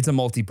 it's a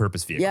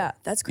multi-purpose vehicle. Yeah,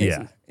 that's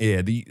crazy.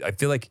 Yeah. I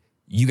feel like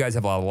you guys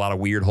have a lot of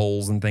weird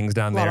holes and things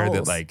down there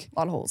that like. A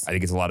lot of holes. I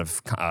think it's a lot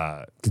of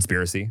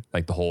conspiracy,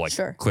 like the whole like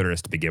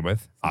clitoris to begin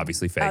with,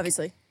 obviously fake.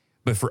 Obviously.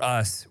 But for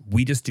us,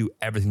 we just do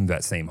everything to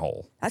that same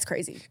hole. That's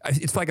crazy.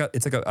 It's like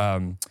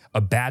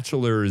a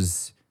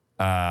bachelor's.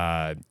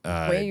 Where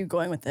are you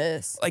going with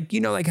this? Like,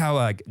 like how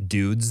like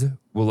dudes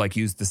will like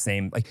use the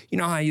same, like,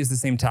 how I use the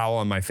same towel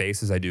on my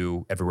face as I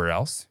do everywhere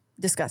else?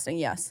 Disgusting,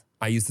 yes.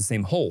 I use the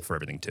same hole for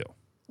everything too.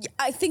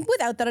 I think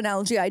without that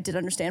analogy, I did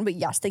understand, but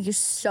yes, thank you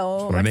so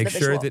much. I want to make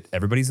sure that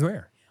everybody's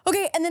aware.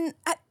 Okay, and then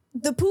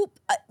the poop,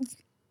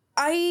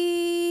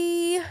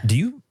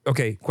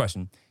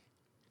 Question.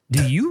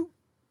 Do you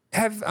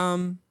have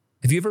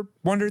you ever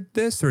wondered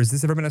this, or has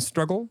this ever been a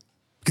struggle?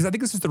 Because I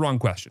think this is the wrong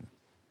question.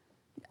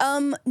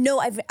 No,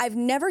 I've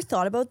never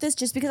thought about this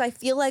just because I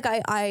feel like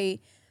I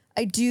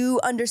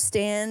do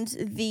understand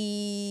I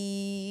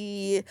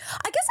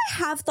guess I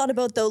have thought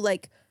about though,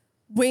 like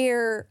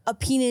where a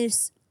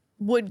penis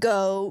would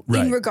go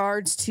in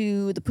regards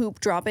to the poop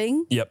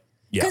dropping. Yep.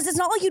 Yeah. Because it's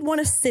not like you'd want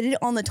to sit it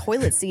on the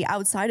toilet seat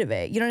outside of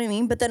it. You know what I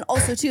mean? But then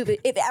also too,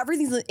 if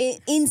everything's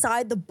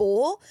inside the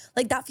bowl,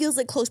 like that feels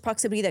like close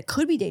proximity that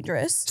could be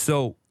dangerous.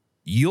 So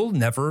you'll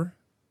never,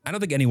 I don't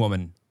think any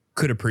woman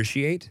could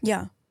appreciate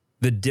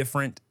the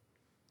different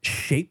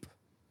shape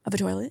of a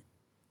toilet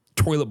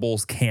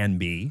bowls can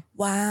be.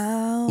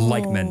 Wow.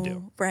 Like men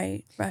do.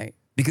 Right.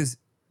 Because,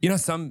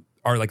 some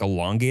are like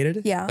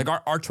elongated. Yeah. Like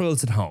our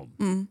toilets at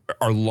home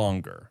are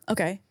longer.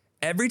 Okay.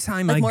 Every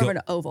time like I more go. More of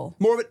an oval.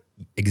 More of it.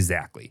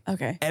 Exactly.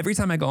 Okay. Every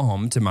time I go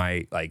home to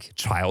my like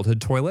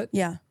childhood toilet.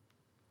 Yeah.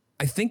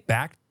 I think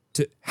back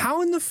to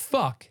how in the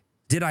fuck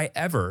did I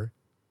ever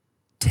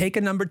take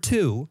a number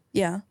 2?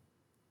 Yeah.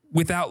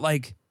 Without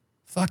like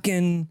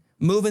fucking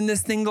moving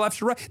this thing left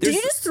to right. Did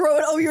you just throw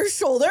it over your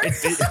shoulder?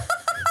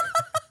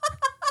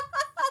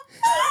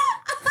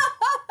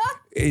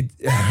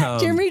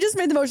 Jeremy just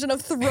made the motion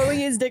of throwing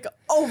his dick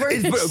over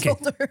his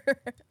shoulder.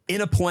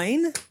 In a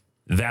plane,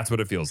 that's what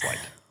it feels like.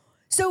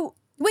 So,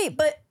 wait,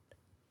 but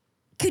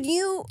could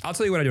you... I'll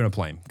tell you what I do in a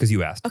plane, because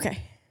you asked. Okay.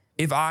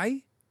 If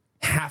I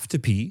have to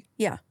pee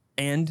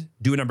and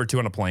do a number 2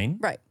 on a plane,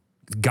 right?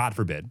 God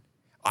forbid,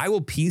 I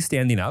will pee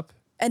standing up.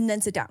 And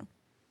then sit down.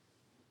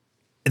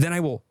 And then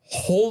I will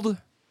hold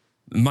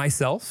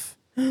myself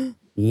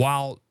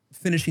while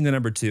finishing the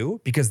number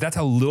 2, because that's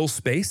a little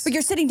space. But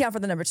you're sitting down for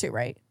the number 2,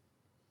 right?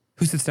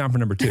 Who sits down for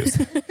number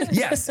 2s?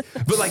 Yes.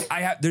 But like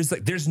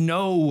there's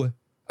no,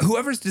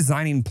 whoever's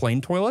designing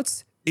plane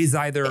toilets is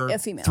either a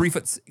female. 3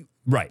 foot,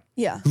 right.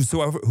 Yeah.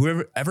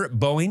 Whoever at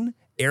Boeing,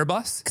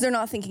 Airbus. Because they're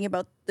not thinking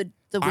about the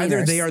wieners.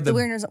 Either they are the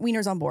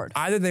wieners on board.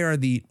 Either they are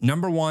the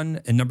number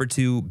 1 and number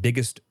 2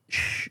 biggest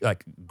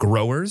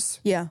growers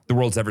the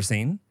world's ever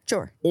seen.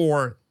 Sure.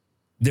 Or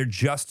they're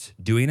just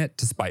doing it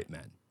to spite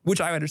men,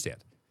 which I understand.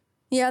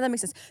 Yeah, that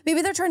makes sense.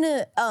 Maybe they're trying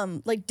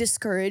to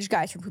discourage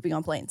guys from pooping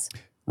on planes.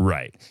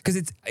 Right. Because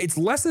it's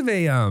less of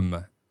a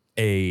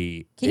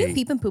Can you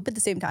peep and poop at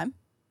the same time?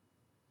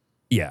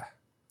 Yeah.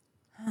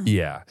 Huh.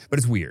 Yeah. But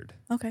it's weird.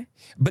 Okay.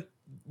 But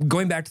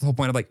going back to the whole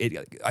point of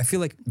I feel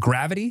like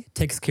gravity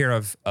takes care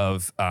of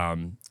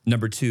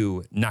number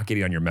 2 not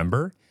getting on your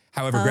member.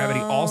 However, gravity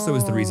also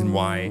is the reason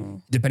why,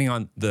 depending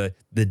on the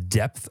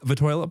depth of a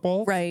toilet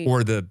bowl,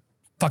 or the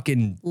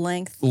fucking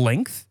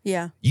length,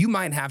 you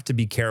might have to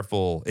be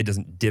careful it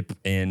doesn't dip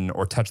in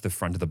or touch the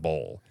front of the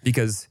bowl,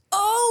 because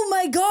oh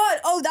my god,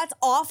 that's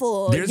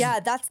awful.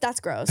 That's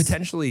gross.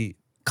 Potentially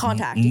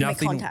contact. Nothing, you make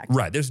contact.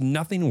 Right. There's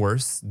nothing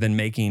worse than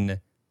making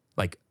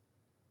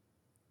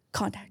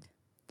contact,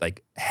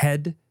 like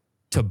head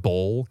to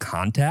bowl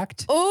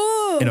contact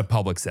in a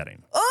public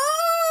setting.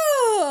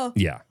 Oh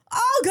yeah.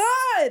 Oh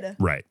god.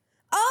 Right.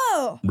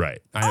 Oh. Right.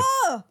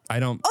 I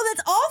don't. Oh,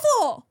 that's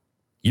awful.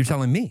 You're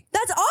telling me.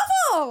 That's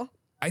awful.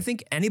 I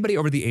think anybody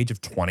over the age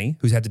of 20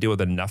 who's had to deal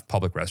with enough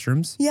public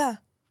restrooms,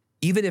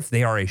 even if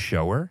they are a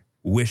shower,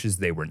 wishes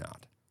they were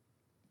not.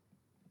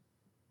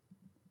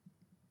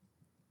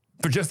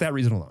 For just that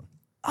reason alone.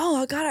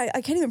 Oh God,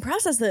 I can't even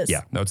process this.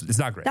 Yeah, no, it's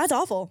not great. That's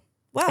awful.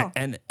 Wow.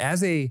 And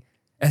as a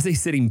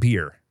sitting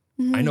peer,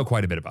 I know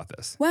quite a bit about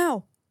this.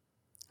 Wow.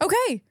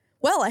 Okay.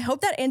 Well, I hope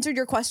that answered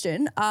your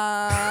question.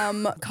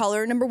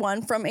 Caller number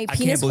 1 from a penis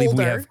holder. I can't believe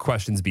we have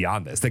questions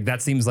beyond this. Like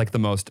that seems like the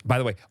most, by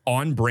the way,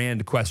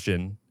 on-brand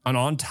question, an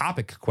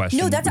on-topic question.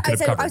 No,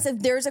 I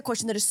said there's a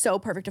question that is so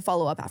perfect to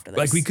follow up after this.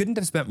 Like we couldn't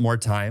have spent more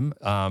time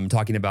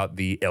talking about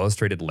the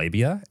illustrated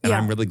labia, and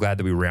I'm really glad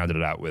that we rounded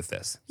it out with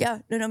this. Yeah.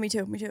 No, me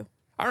too.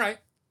 All right.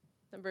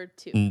 Number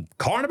 2.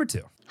 Caller number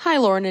 2. Hi,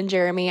 Lauren and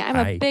Jeremy. I'm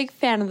Hi. a big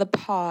fan of the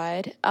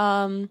pod.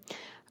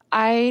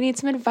 I need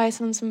some advice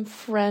on some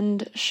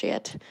friend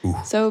shit. Ooh.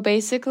 So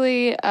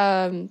basically,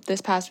 this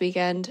past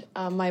weekend,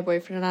 my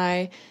boyfriend and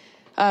I,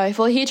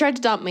 he tried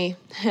to dump me,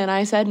 and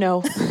I said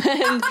no.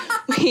 And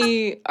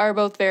we are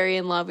both very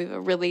in love. We have a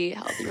really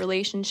healthy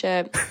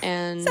relationship,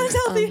 and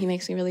he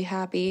makes me really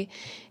happy.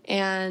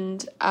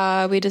 And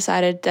we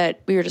decided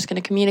that we were just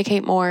going to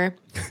communicate more.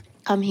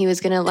 He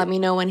was going to let me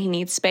know when he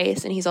needs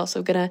space, and he's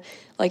also going to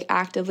like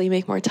actively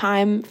make more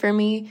time for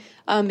me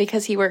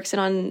because he works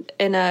in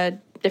a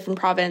different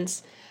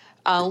province.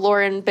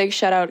 Lauren, big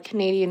shout out,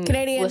 Canadian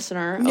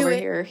listener over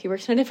here. He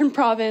works in a different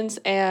province,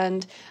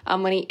 and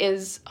when he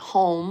is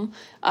home,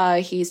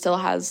 he still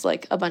has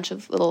like a bunch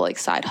of little like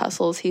side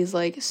hustles. He's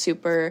like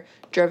super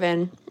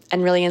driven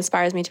and really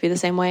inspires me to be the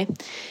same way.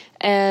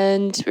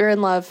 And we're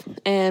in love,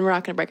 and we're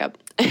not going to break up.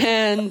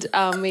 And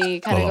we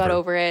kind of got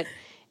over it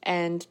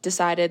and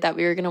decided that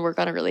we were going to work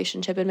on a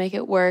relationship and make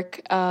it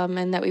work,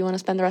 and that we want to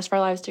spend the rest of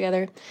our lives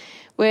together,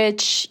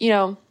 which, you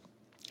know,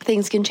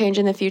 things can change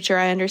in the future.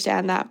 I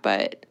understand that,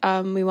 but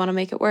we want to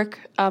make it work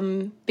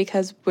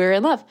because we're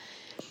in love.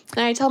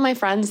 And I tell my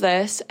friends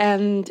this,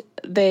 and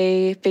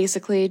they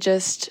basically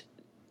just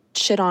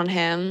shit on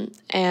him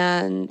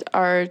and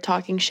are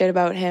talking shit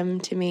about him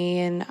to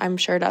me, and I'm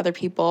sure to other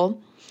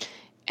people.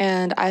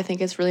 And I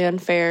think it's really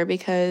unfair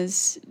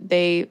because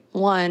they,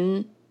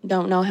 one,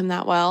 don't know him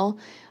that well,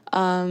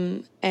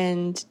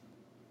 and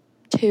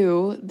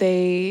 2,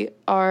 they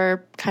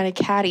are kind of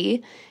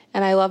catty,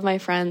 and I love my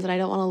friends and I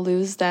don't want to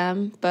lose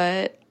them,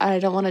 but I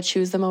don't want to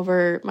choose them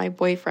over my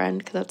boyfriend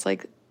because that's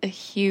like a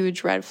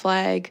huge red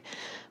flag.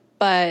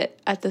 But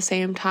at the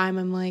same time,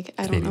 I'm like,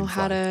 I don't know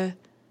how to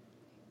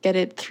get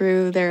it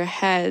through their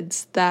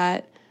heads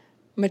that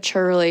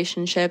mature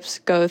relationships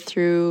go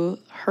through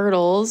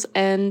hurdles.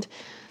 And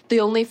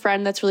the only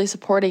friend that's really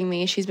supporting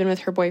me, she's been with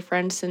her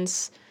boyfriend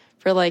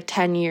for like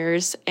 10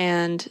 years.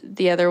 And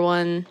the other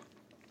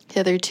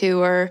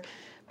 2 are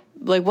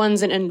like,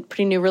 one's in a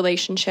pretty new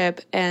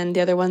relationship and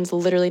the other one's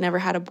literally never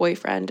had a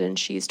boyfriend and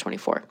she's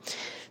 24.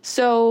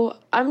 So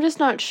I'm just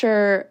not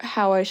sure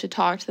how I should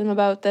talk to them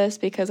about this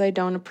because I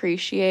don't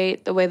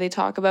appreciate the way they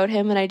talk about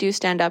him, and I do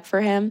stand up for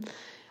him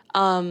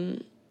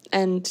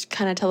and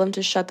kind of tell them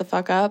to shut the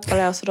fuck up, but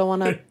I also don't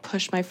want to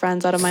push my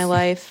friends out of my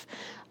life.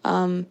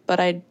 But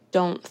I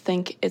don't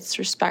think it's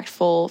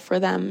respectful for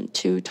them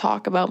to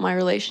talk about my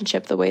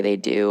relationship the way they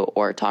do,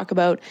 or talk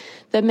about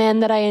the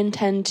man that I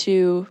intend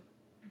to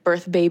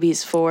birth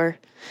babies for.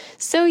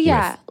 So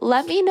yeah,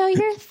 let me know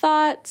your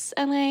thoughts,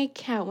 and I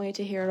can't wait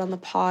to hear it on the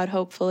pod,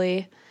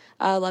 hopefully.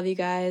 Love you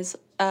guys.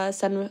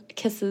 Send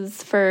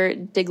kisses for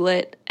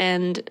Diglett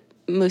and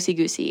Moosey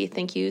Goosey.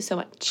 Thank you so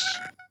much.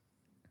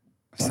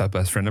 Is that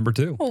best friend number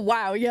 2? Oh,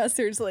 wow. Yeah,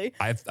 seriously.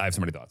 I have so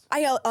many thoughts.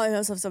 I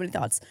also have so many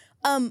thoughts.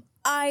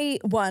 I,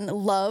 one,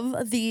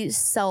 love the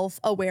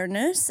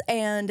self-awareness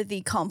and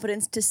the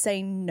confidence to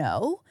say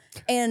no,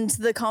 and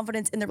the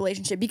confidence in the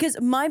relationship, because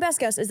my best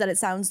guess is that it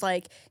sounds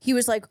like he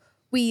was like,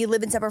 we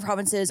live in separate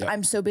provinces. Yep.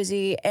 I'm so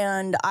busy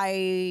and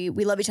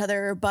we love each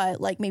other,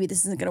 but like maybe this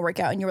isn't going to work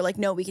out. And you were like,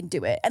 no, we can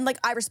do it. And like,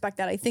 I respect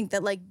that. I think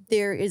that like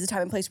there is a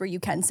time and place where you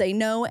can say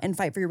no and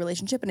fight for your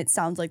relationship. And it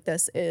sounds like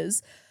this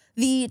is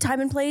the time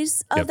and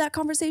place of that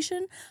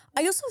conversation.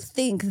 I also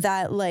think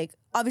that like,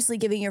 obviously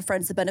giving your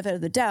friends the benefit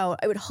of the doubt,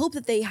 I would hope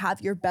that they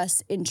have your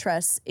best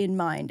interests in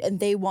mind and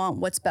they want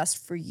what's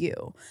best for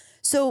you.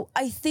 So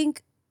I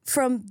think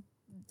from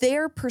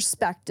their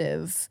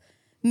perspective,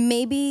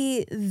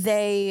 maybe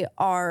they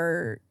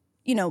are,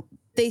 you know,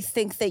 they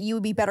think that you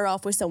would be better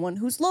off with someone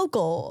who's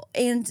local.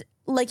 And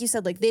like you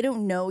said, like they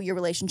don't know your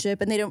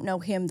relationship and they don't know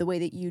him the way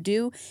that you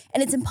do.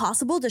 And it's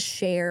impossible to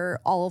share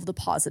all of the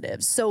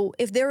positives. So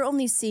if they're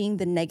only seeing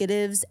the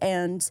negatives,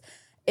 and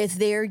if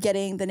they're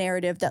getting the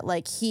narrative that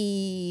like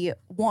he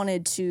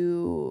wanted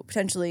to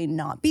potentially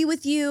not be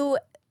with you,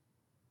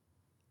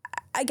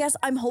 I guess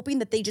I'm hoping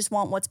that they just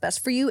want what's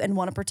best for you and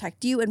want to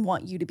protect you and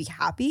want you to be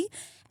happy.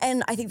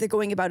 And I think they're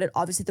going about it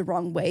obviously the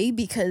wrong way,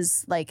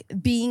 because like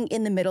being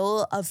in the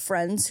middle of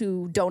friends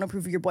who don't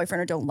approve of your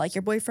boyfriend or don't like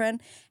your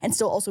boyfriend and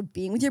still also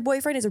being with your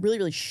boyfriend is a really,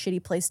 really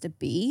shitty place to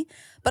be.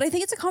 But I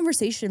think it's a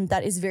conversation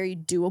that is very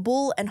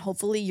doable, and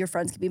hopefully your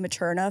friends can be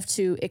mature enough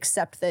to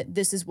accept that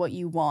this is what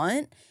you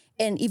want.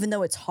 And even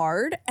though it's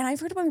hard, and I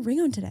forgot about my ring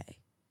on today.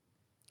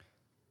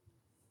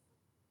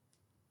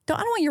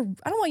 I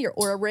don't want your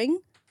Aura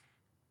ring.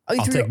 Oh, you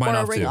I'll threw take your mine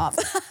Aura off ring too. off.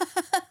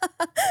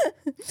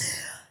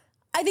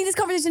 I think this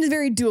conversation is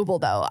very doable,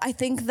 though. I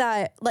think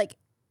that, like,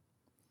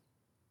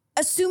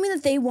 assuming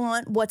that they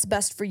want what's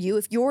best for you,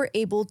 if you're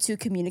able to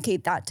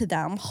communicate that to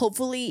them,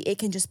 hopefully it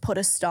can just put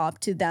a stop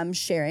to them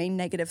sharing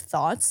negative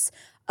thoughts.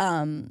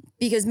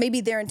 Because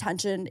maybe their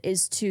intention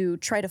is to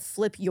try to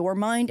flip your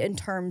mind in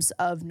terms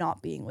of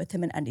not being with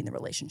him and ending the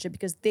relationship,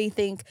 because they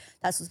think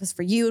that's what's best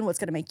for you and what's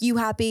going to make you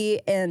happy,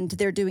 and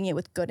they're doing it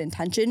with good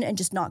intention and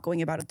just not going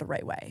about it the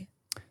right way.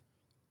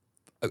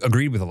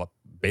 Agreed with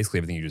basically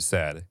everything you just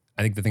said.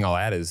 I think the thing I'll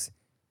add is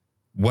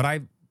what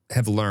I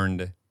have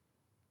learned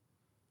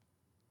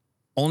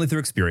only through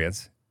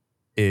experience,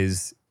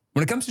 is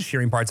when it comes to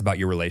sharing parts about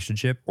your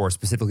relationship or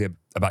specifically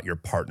about your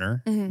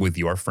partner with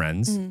your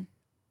friends,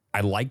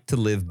 I like to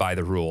live by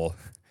the rule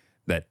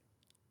that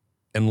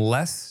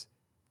unless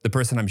the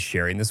person I'm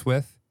sharing this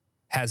with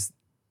has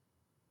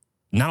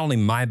not only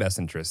my best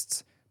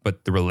interests,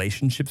 but the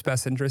relationship's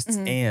best interests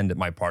and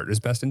my partner's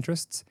best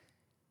interests,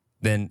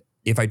 then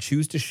if I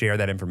choose to share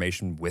that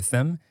information with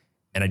them,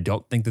 and I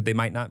don't think that they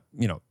might not,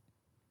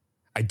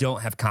 I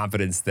don't have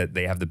confidence that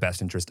they have the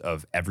best interest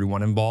of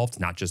everyone involved,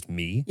 not just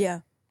me. Yeah.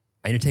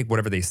 I need to take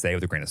whatever they say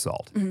with a grain of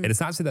salt. And it's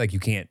not to say that like you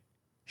can't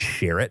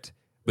share it,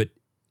 but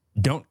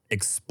don't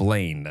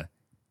explain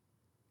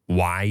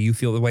why you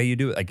feel the way you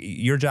do. Like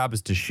your job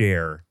is to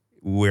share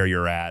where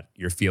you're at,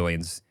 your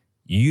feelings.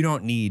 You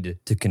don't need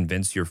to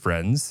convince your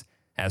friends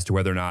as to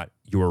whether or not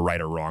you were right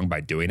or wrong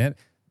by doing it.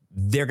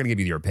 They're going to give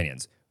you their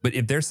opinions. But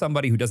if there's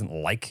somebody who doesn't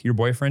like your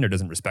boyfriend or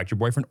doesn't respect your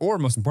boyfriend, or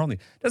most importantly,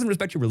 doesn't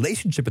respect your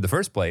relationship in the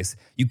first place,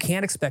 you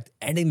can't expect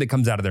anything that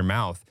comes out of their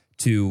mouth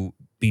to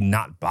be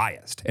not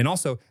biased. And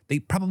also, they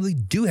probably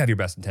do have your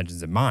best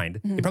intentions in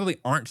mind. They probably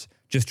aren't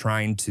just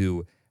trying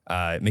to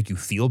make you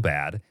feel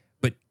bad,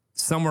 but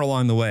somewhere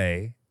along the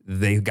way,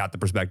 they got the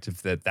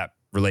perspective that that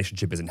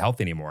relationship isn't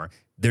healthy anymore.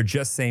 They're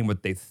just saying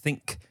what they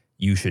think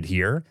you should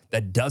hear.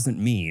 That doesn't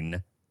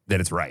mean that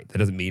it's right. That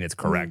doesn't mean it's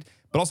correct.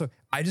 But also,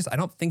 I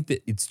don't think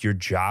that it's your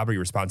job or your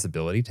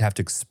responsibility to have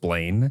to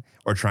explain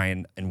or try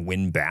and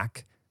win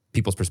back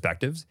people's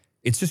perspectives.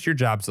 It's just your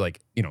job to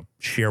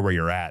share where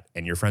you're at,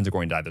 and your friends are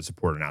going to either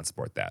support or not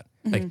support that.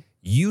 Like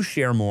you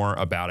share more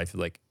about, I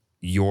feel like,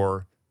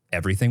 your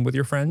everything with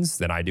your friends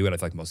than I do, and I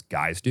feel like most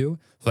guys do.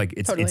 So like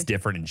it's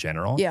different in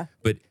general. Yeah.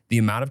 But the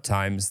amount of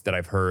times that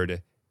I've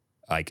heard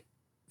like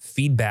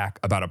feedback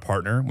about a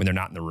partner when they're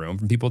not in the room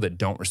from people that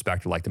don't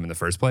respect or like them in the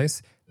first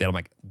place, that I'm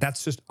like,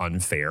 that's just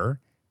unfair,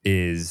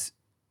 is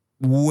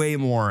way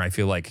more, I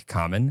feel like,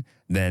 common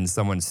than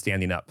someone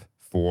standing up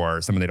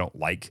for someone they don't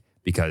like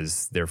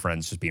because their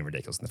friend's just being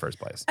ridiculous in the first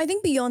place. I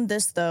think beyond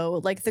this, though,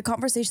 like the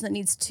conversation that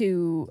needs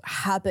to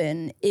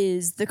happen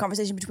is the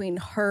conversation between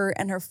her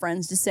and her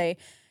friends to say,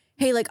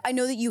 hey, like, I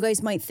know that you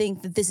guys might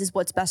think that this is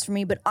what's best for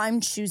me, but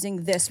I'm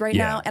choosing this right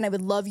now, and I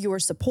would love your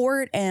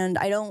support, and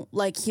I don't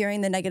like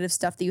hearing the negative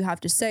stuff that you have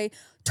to say.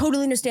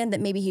 Totally understand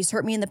that maybe he's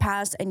hurt me in the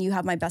past and you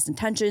have my best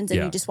intentions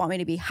and you just want me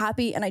to be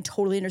happy, and I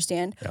totally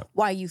understand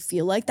why you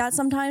feel like that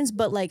sometimes,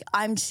 but like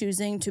I'm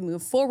choosing to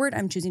move forward,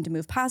 I'm choosing to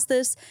move past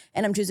this,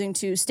 and I'm choosing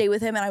to stay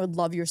with him, and I would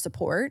love your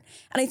support.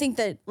 And I think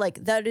that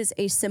like that is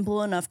a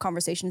simple enough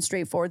conversation,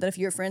 straightforward, that if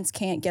your friends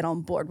can't get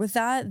on board with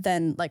that,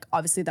 then like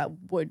obviously that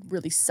would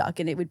really suck,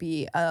 and it would be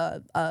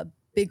a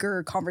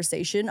bigger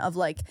conversation of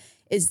like,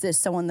 is this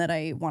someone that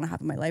I want to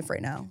have in my life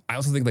right now? I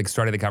also think like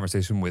starting the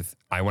conversation with,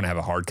 I want to have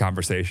a hard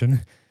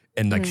conversation,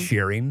 and like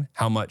sharing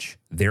how much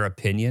their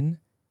opinion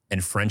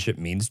and friendship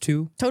means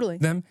to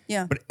them.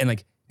 Yeah. But and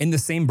like in the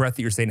same breath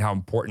that you're saying how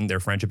important their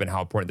friendship and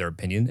how important their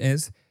opinion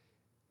is,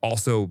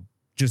 also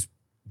just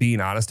being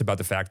honest about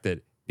the fact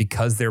that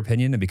because their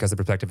opinion and because their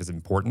perspective is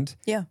important,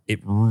 it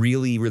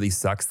really, really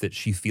sucks that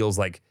she feels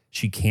like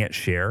she can't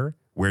share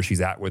where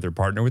she's at with her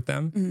partner with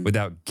them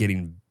without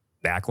getting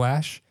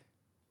backlash.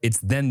 It's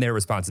then their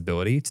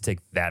responsibility to take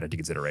that into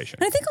consideration.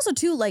 And I think also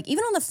too, like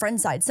even on the friend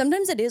side,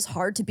 sometimes it is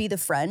hard to be the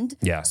friend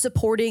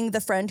supporting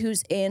the friend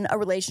who's in a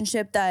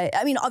relationship that,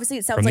 I mean, obviously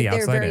it sounds like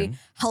they're very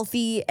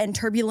healthy and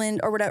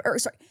turbulent or whatever,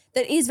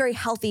 that is very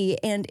healthy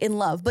and in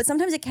love. But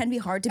sometimes it can be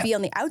hard to be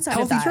on the outside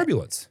of that. Healthy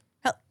turbulence.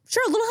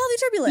 Sure, a little healthy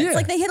turbulence. Yeah.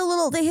 Like they hit a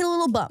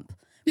little bump.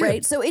 Yeah.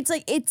 Right. So it's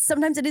like,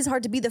 sometimes it is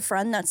hard to be the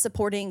friend that's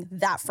supporting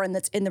that friend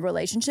that's in the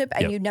relationship,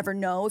 and you never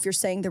know if you're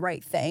saying the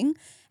right thing.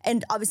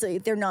 And obviously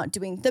they're not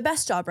doing the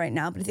best job right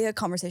now, but I think a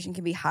conversation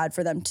can be had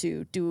for them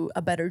to do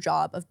a better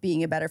job of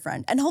being a better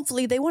friend. And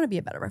hopefully they want to be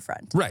a better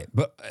friend. Right.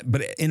 But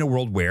in a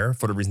world where,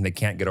 for the reason they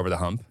can't get over the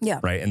hump,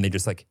 right, and they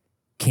just like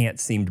can't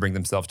seem to bring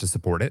themselves to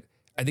support it,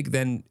 I think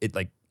then it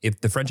like, if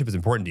the friendship is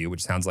important to you,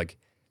 which sounds like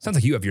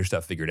you have your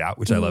stuff figured out,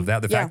 which I love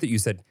that. The fact that you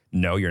said,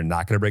 no, you're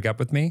not going to break up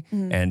with me.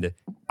 And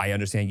I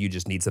understand you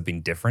just need something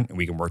different and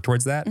we can work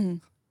towards that.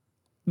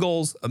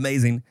 Goals,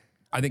 amazing.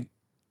 I think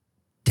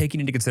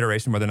taking into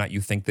consideration whether or not you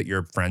think that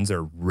your friends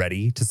are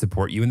ready to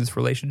support you in this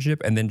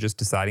relationship, and then just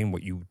deciding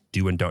what you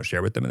do and don't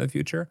share with them in the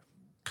future,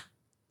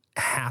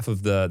 half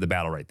of the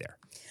battle right there.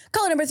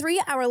 Caller number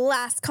 3, our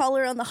last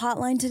caller on the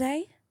hotline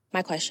today.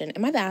 My question,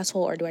 am I the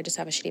asshole or do I just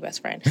have a shitty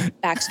best friend?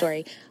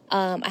 Backstory,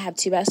 I have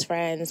 2 best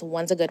friends.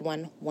 One's a good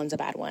one, one's a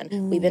bad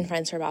one. We've been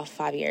friends for about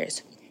 5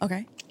 years.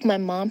 Okay. My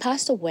mom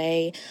passed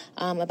away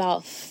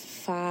about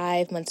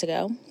 5 months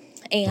ago.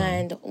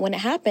 And when it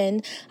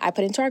happened, I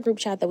put into our group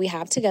chat that we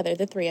have together,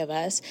 the 3 of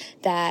us,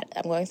 that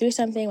I'm going through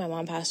something. My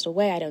mom passed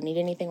away. I don't need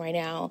anything right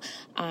now.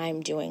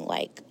 I'm doing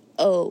like,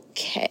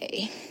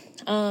 okay.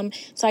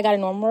 So I got a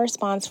normal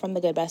response from the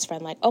good best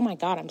friend, like, oh my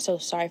God, I'm so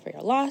sorry for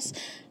your loss.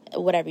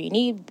 Whatever you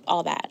need,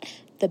 all that.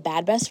 The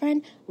bad best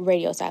friend,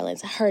 radio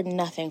silence. I heard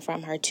nothing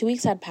from her. 2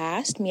 weeks had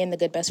passed. Me and the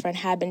good best friend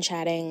had been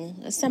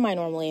chatting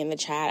semi-normally in the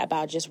chat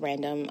about just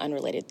random,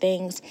 unrelated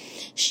things.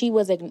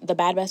 The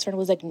bad best friend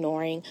was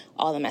ignoring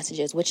all the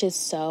messages, which is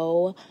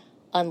so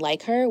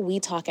unlike her. We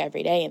talk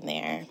every day in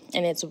there,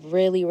 and it's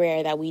really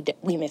rare that we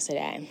miss a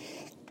day.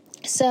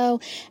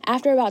 So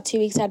after about 2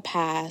 weeks had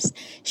passed,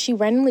 she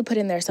randomly put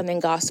in there something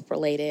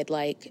gossip-related,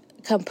 like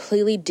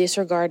completely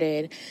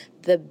disregarded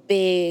the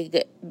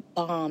big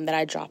bomb that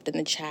I dropped in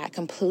the chat,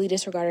 completely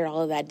disregarded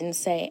all of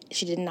that,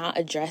 she did not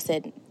address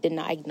it, did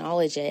not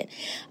acknowledge it.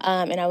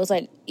 And I was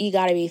like, you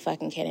gotta be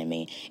fucking kidding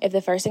me. If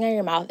the first thing out of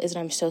your mouth is that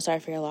I'm so sorry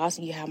for your loss,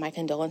 you have my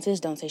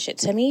condolences, don't say shit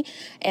to me,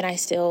 and I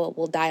still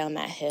will die on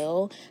that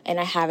hill. And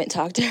I haven't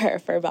talked to her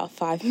for about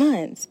 5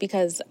 months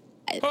because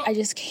I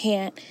just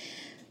can't.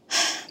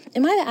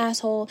 Am I the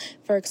asshole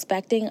for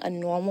expecting a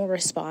normal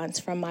response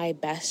from my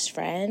best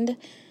friend?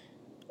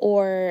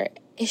 Or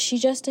is she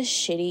just a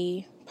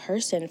shitty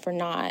person for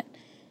not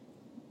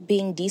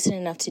being decent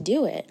enough to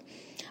do it?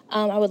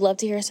 I would love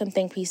to hear some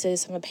think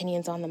pieces, some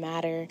opinions on the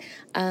matter.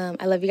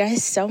 I love you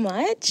guys so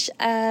much.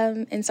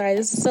 And sorry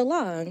this is so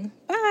long.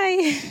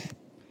 Bye.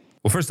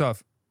 Well, first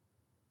off,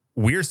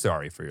 we're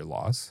sorry for your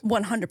loss.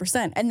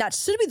 100%. And that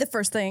should be the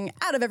first thing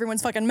out of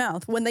everyone's fucking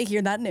mouth when they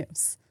hear that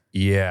news.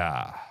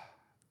 Yeah.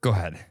 Go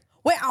ahead.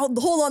 Wait, hold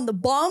on. The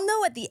bomb,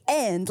 though, at the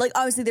end, like,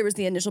 obviously there was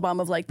the initial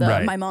bomb of, like,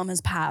 my mom has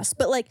passed.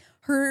 But, like,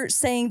 her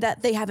saying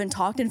that they haven't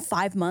talked in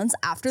 5 months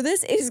after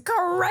this is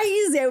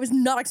crazy. I was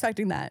not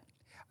expecting that.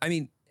 I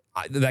mean,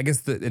 I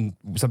guess and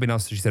something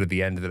else she said at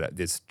the end that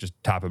it's just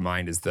top of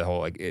mind is the whole,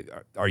 like,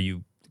 are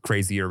you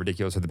crazy or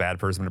ridiculous or the bad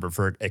person, whatever,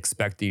 for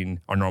expecting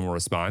our normal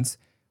response?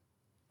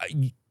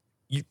 You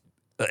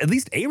at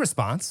least a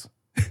response.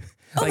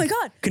 Oh, my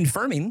God.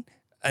 Confirming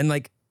and,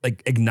 like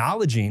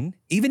acknowledging,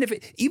 even if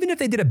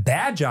they did a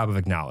bad job of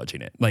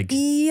acknowledging it,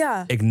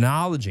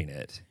 acknowledging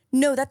it.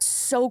 No, that's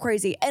so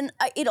crazy. And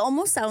it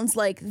almost sounds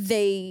like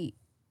they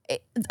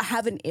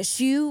have an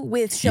issue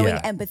with showing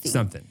empathy.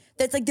 Something.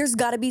 That's like, there's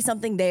got to be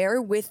something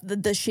there with the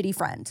shitty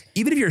friend.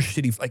 Even if you're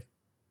shitty, like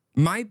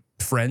my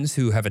friends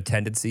who have a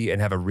tendency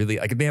and have a really,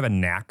 like they have a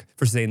knack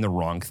for saying the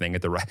wrong thing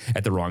at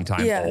the wrong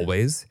time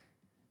always.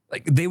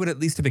 Like they would at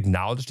least have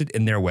acknowledged it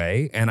in their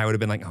way, and I would have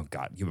been like, "Oh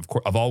God, you of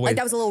course of all ways, like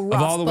that was a little rough,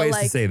 of all the ways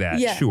like, to say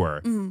that, sure."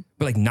 Mm-hmm.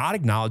 But like not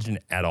acknowledging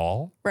it at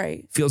all,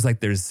 right? Feels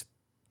like it's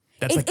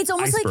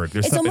almost iceberg.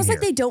 Like it's almost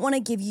like they don't want to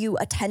give you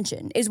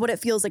attention. Is what it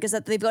feels like. Is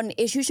that they've got an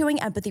issue showing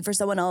empathy for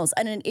someone else,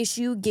 and an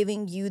issue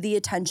giving you the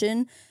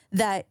attention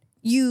that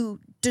you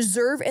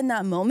deserve in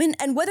that moment.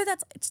 And whether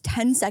it's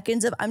 10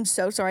 seconds of "I'm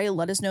so sorry,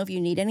 let us know if you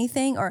need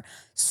anything," or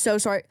 "so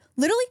sorry,"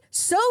 literally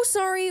 "so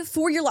sorry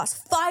for your loss."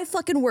 5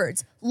 fucking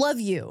words. Love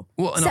you.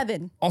 Well,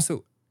 7.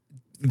 Also,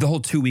 the whole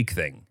 2-week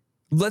thing.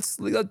 Let's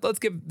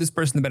give this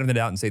person the benefit of the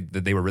doubt and say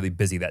that they were really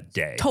busy that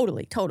day.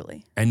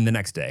 Totally. And the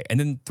next day. And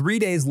then 3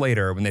 days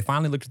later, when they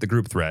finally looked at the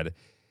group thread,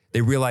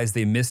 they realized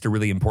they missed a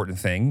really important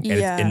thing.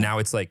 And now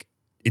it's like,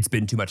 it's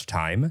been too much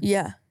time.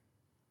 Yeah.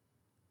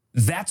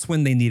 That's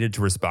when they needed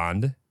to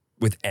respond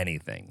with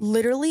anything.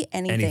 Literally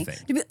anything.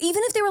 Even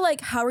if they were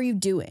like, "How are you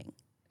doing?"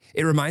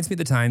 It reminds me of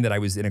the time that I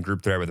was in a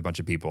group thread with a bunch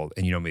of people,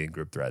 and you know me in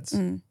group threads,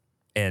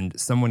 and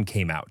someone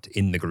came out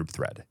in the group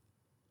thread,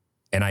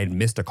 and I had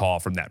missed a call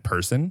from that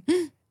person,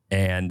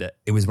 and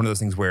it was one of those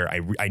things where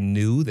I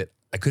knew that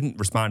I couldn't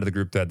respond to the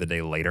group thread the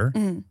day later.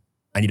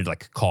 I needed to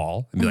like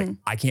call and be like,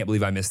 "I can't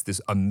believe I missed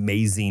this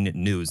amazing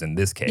news in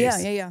this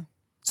case." Yeah.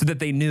 So that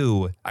they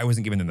knew I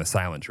wasn't giving them the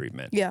silent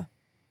treatment. Yeah.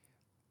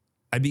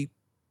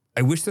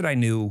 I wish that I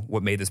knew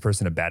what made this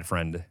person a bad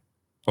friend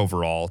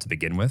overall to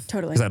begin with.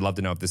 Totally. Because I'd love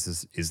to know if this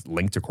is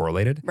linked or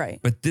correlated. Right.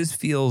 But this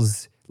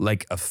feels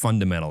like a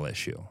fundamental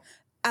issue.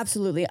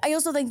 Absolutely. I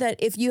also think that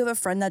if you have a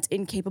friend that's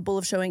incapable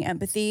of showing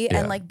empathy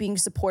and like being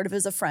supportive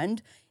as a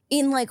friend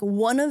in like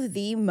one of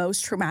the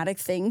most traumatic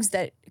things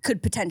that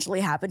could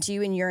potentially happen to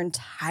you in your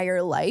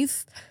entire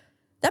life,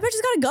 that bitch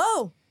has got to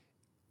go.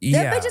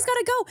 That bitch just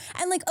gotta go.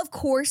 And like, of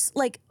course,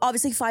 like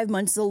obviously 5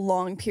 months is a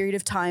long period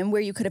of time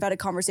where you could have had a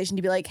conversation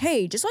to be like,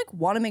 "Hey, just like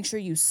want to make sure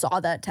you saw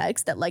that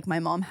text that like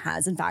my mom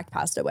has in fact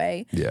passed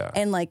away." Yeah.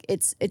 And like,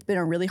 it's been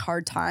a really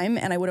hard time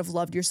and I would have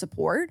loved your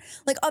support.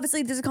 Like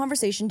obviously there's a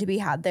conversation to be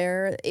had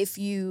there if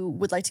you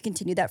would like to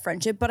continue that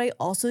friendship. But I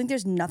also think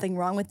there's nothing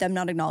wrong with them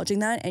not acknowledging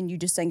that and you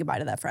just saying goodbye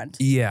to that friend.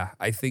 Yeah.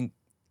 I think,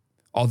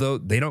 although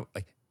they don't,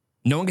 like,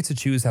 no one gets to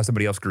choose how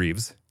somebody else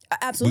grieves.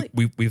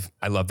 Absolutely.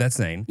 I love that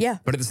saying. Yeah.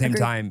 But at the same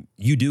time,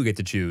 you do get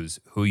to choose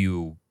who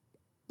you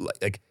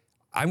like.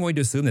 I'm going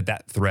to assume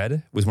that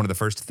thread was one of the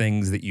first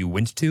things that you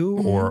went to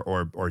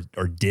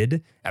or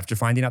did after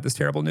finding out this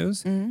terrible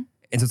news. And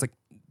so it's like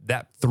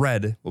that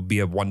thread will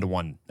be a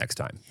 1-to-1 next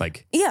time.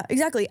 Like, yeah,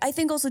 exactly. I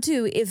think also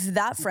too, if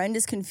that friend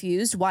is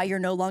confused why you're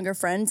no longer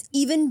friends,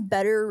 even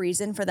better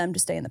reason for them to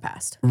stay in the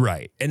past.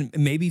 Right. And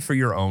maybe for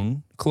your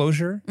own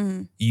closure,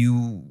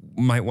 you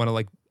might want to,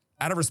 like,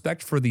 out of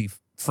respect for the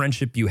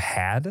friendship you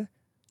had,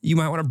 you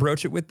might want to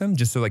broach it with them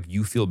just so like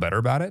you feel better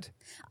about it.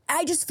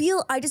 I just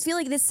feel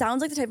like this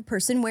sounds like the type of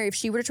person where if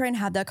she were to try and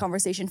have that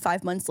conversation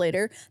 5 months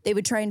later, they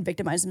would try and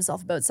victimize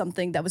themselves about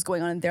something that was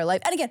going on in their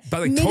life. And again,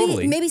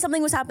 maybe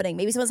something was happening.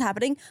 Maybe something's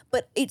happening.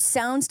 But it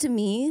sounds to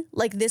me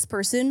like this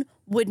person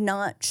would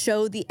not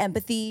show the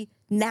empathy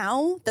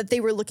now that they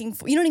were looking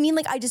for. You know what I mean?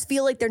 Like, I just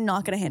feel like they're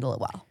not going to handle it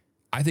well.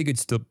 I think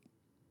it's still,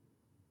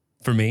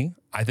 for me,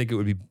 I think it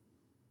would be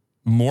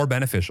more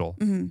beneficial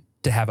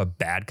to have a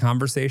bad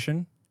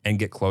conversation and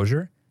get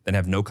closure than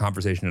have no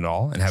conversation at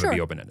all and have it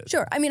be open-ended.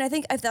 Sure. I mean, I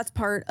think if that's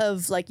part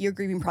of like your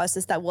grieving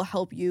process, that will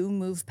help you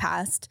move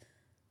past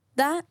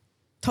that.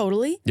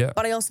 Totally. Yeah.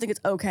 But I also think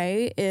it's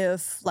okay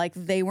if like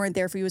they weren't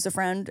there for you as a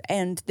friend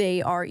and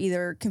they are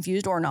either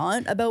confused or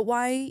not about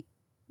why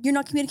you're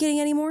not communicating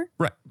anymore.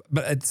 Right.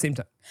 But at the same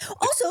time.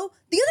 Also,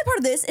 the other part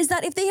of this is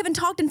that if they haven't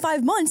talked in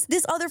 5 months,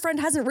 this other friend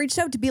hasn't reached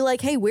out to be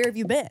like, hey, where have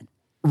you been?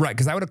 Right,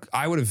 because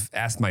I would have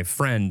asked my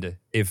friend,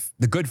 if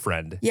the good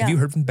friend, have you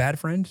heard from the bad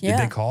friend? Did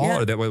they call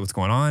or what's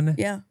going on?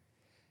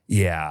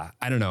 Yeah,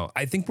 I don't know.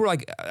 I think we're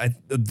like,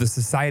 the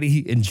society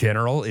in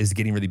general is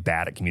getting really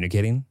bad at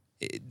communicating,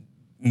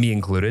 me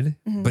included.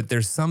 But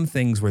there's some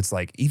things where it's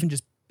like, even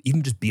just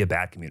be a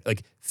bad communicator.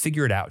 Like,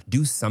 figure it out.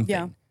 Do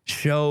something.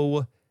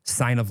 Show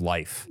sign of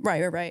life.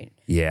 Right.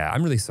 Yeah,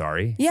 I'm really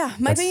sorry. Yeah,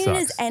 my opinion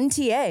is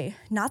NTA,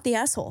 not the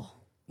asshole.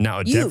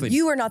 No,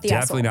 you are not the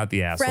asshole. Definitely not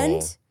the asshole.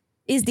 Friend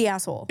is the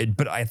asshole.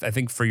 But I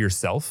think for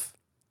yourself,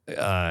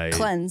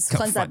 cleanse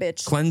that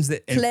bitch. Cleanse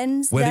that.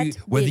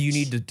 Whether you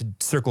need to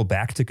circle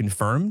back to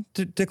confirm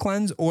to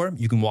cleanse, or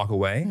you can walk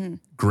away.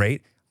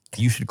 Great.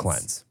 You should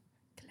cleanse.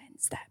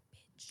 Cleanse that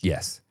bitch.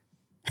 Yes.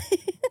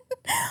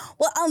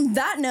 Well, on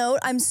that note,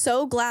 I'm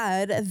so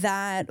glad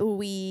that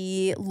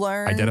we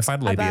learned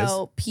identified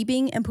about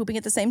peeping and pooping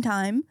at the same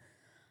time.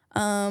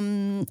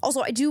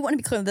 Also, I do want to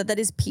be clear that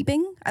is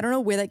peeping. I don't know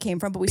where that came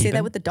from, but we say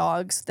that with the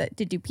dogs.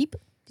 Did you peep?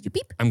 Did you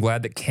peep? I'm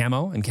glad that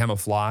camo and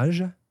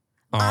camouflage are...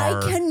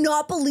 I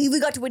cannot believe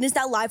we got to witness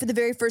that live for the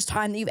very first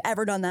time that you've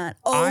ever done that.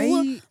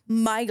 Oh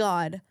my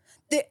God.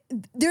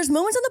 There's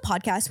moments on the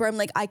podcast where I'm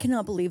like, I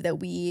cannot believe that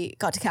we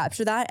got to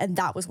capture that. And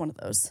that was one of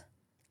those.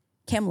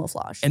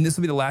 Camouflage. And this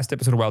will be the last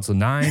episode of Wild Till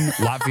 9.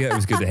 Latvia, it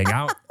was good to hang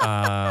out.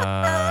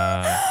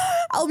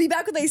 I'll be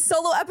back with a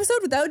solo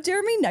episode without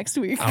Jeremy next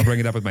week. I'll bring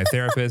it up with my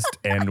therapist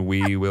and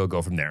we will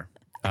go from there.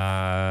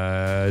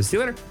 See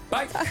you later.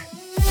 Bye.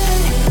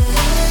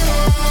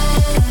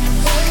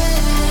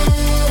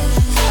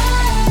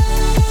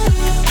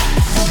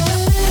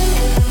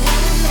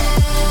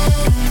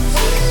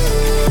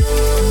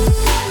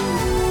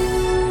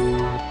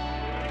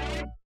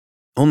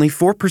 Only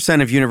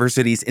 4% of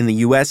universities in the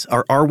U.S.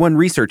 are R1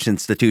 research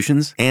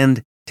institutions,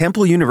 and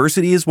Temple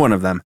University is one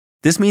of them.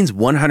 This means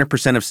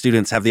 100% of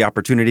students have the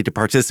opportunity to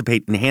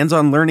participate in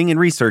hands-on learning and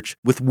research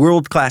with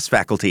world-class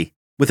faculty.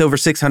 With over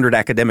 600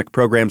 academic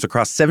programs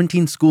across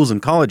 17 schools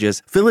and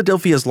colleges,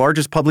 Philadelphia's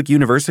largest public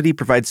university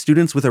provides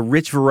students with a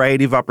rich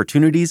variety of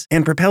opportunities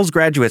and propels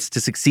graduates to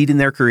succeed in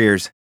their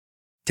careers.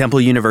 Temple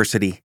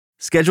University.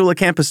 Schedule a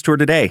campus tour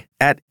today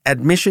at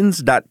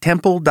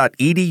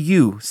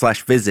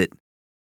admissions.temple.edu/visit.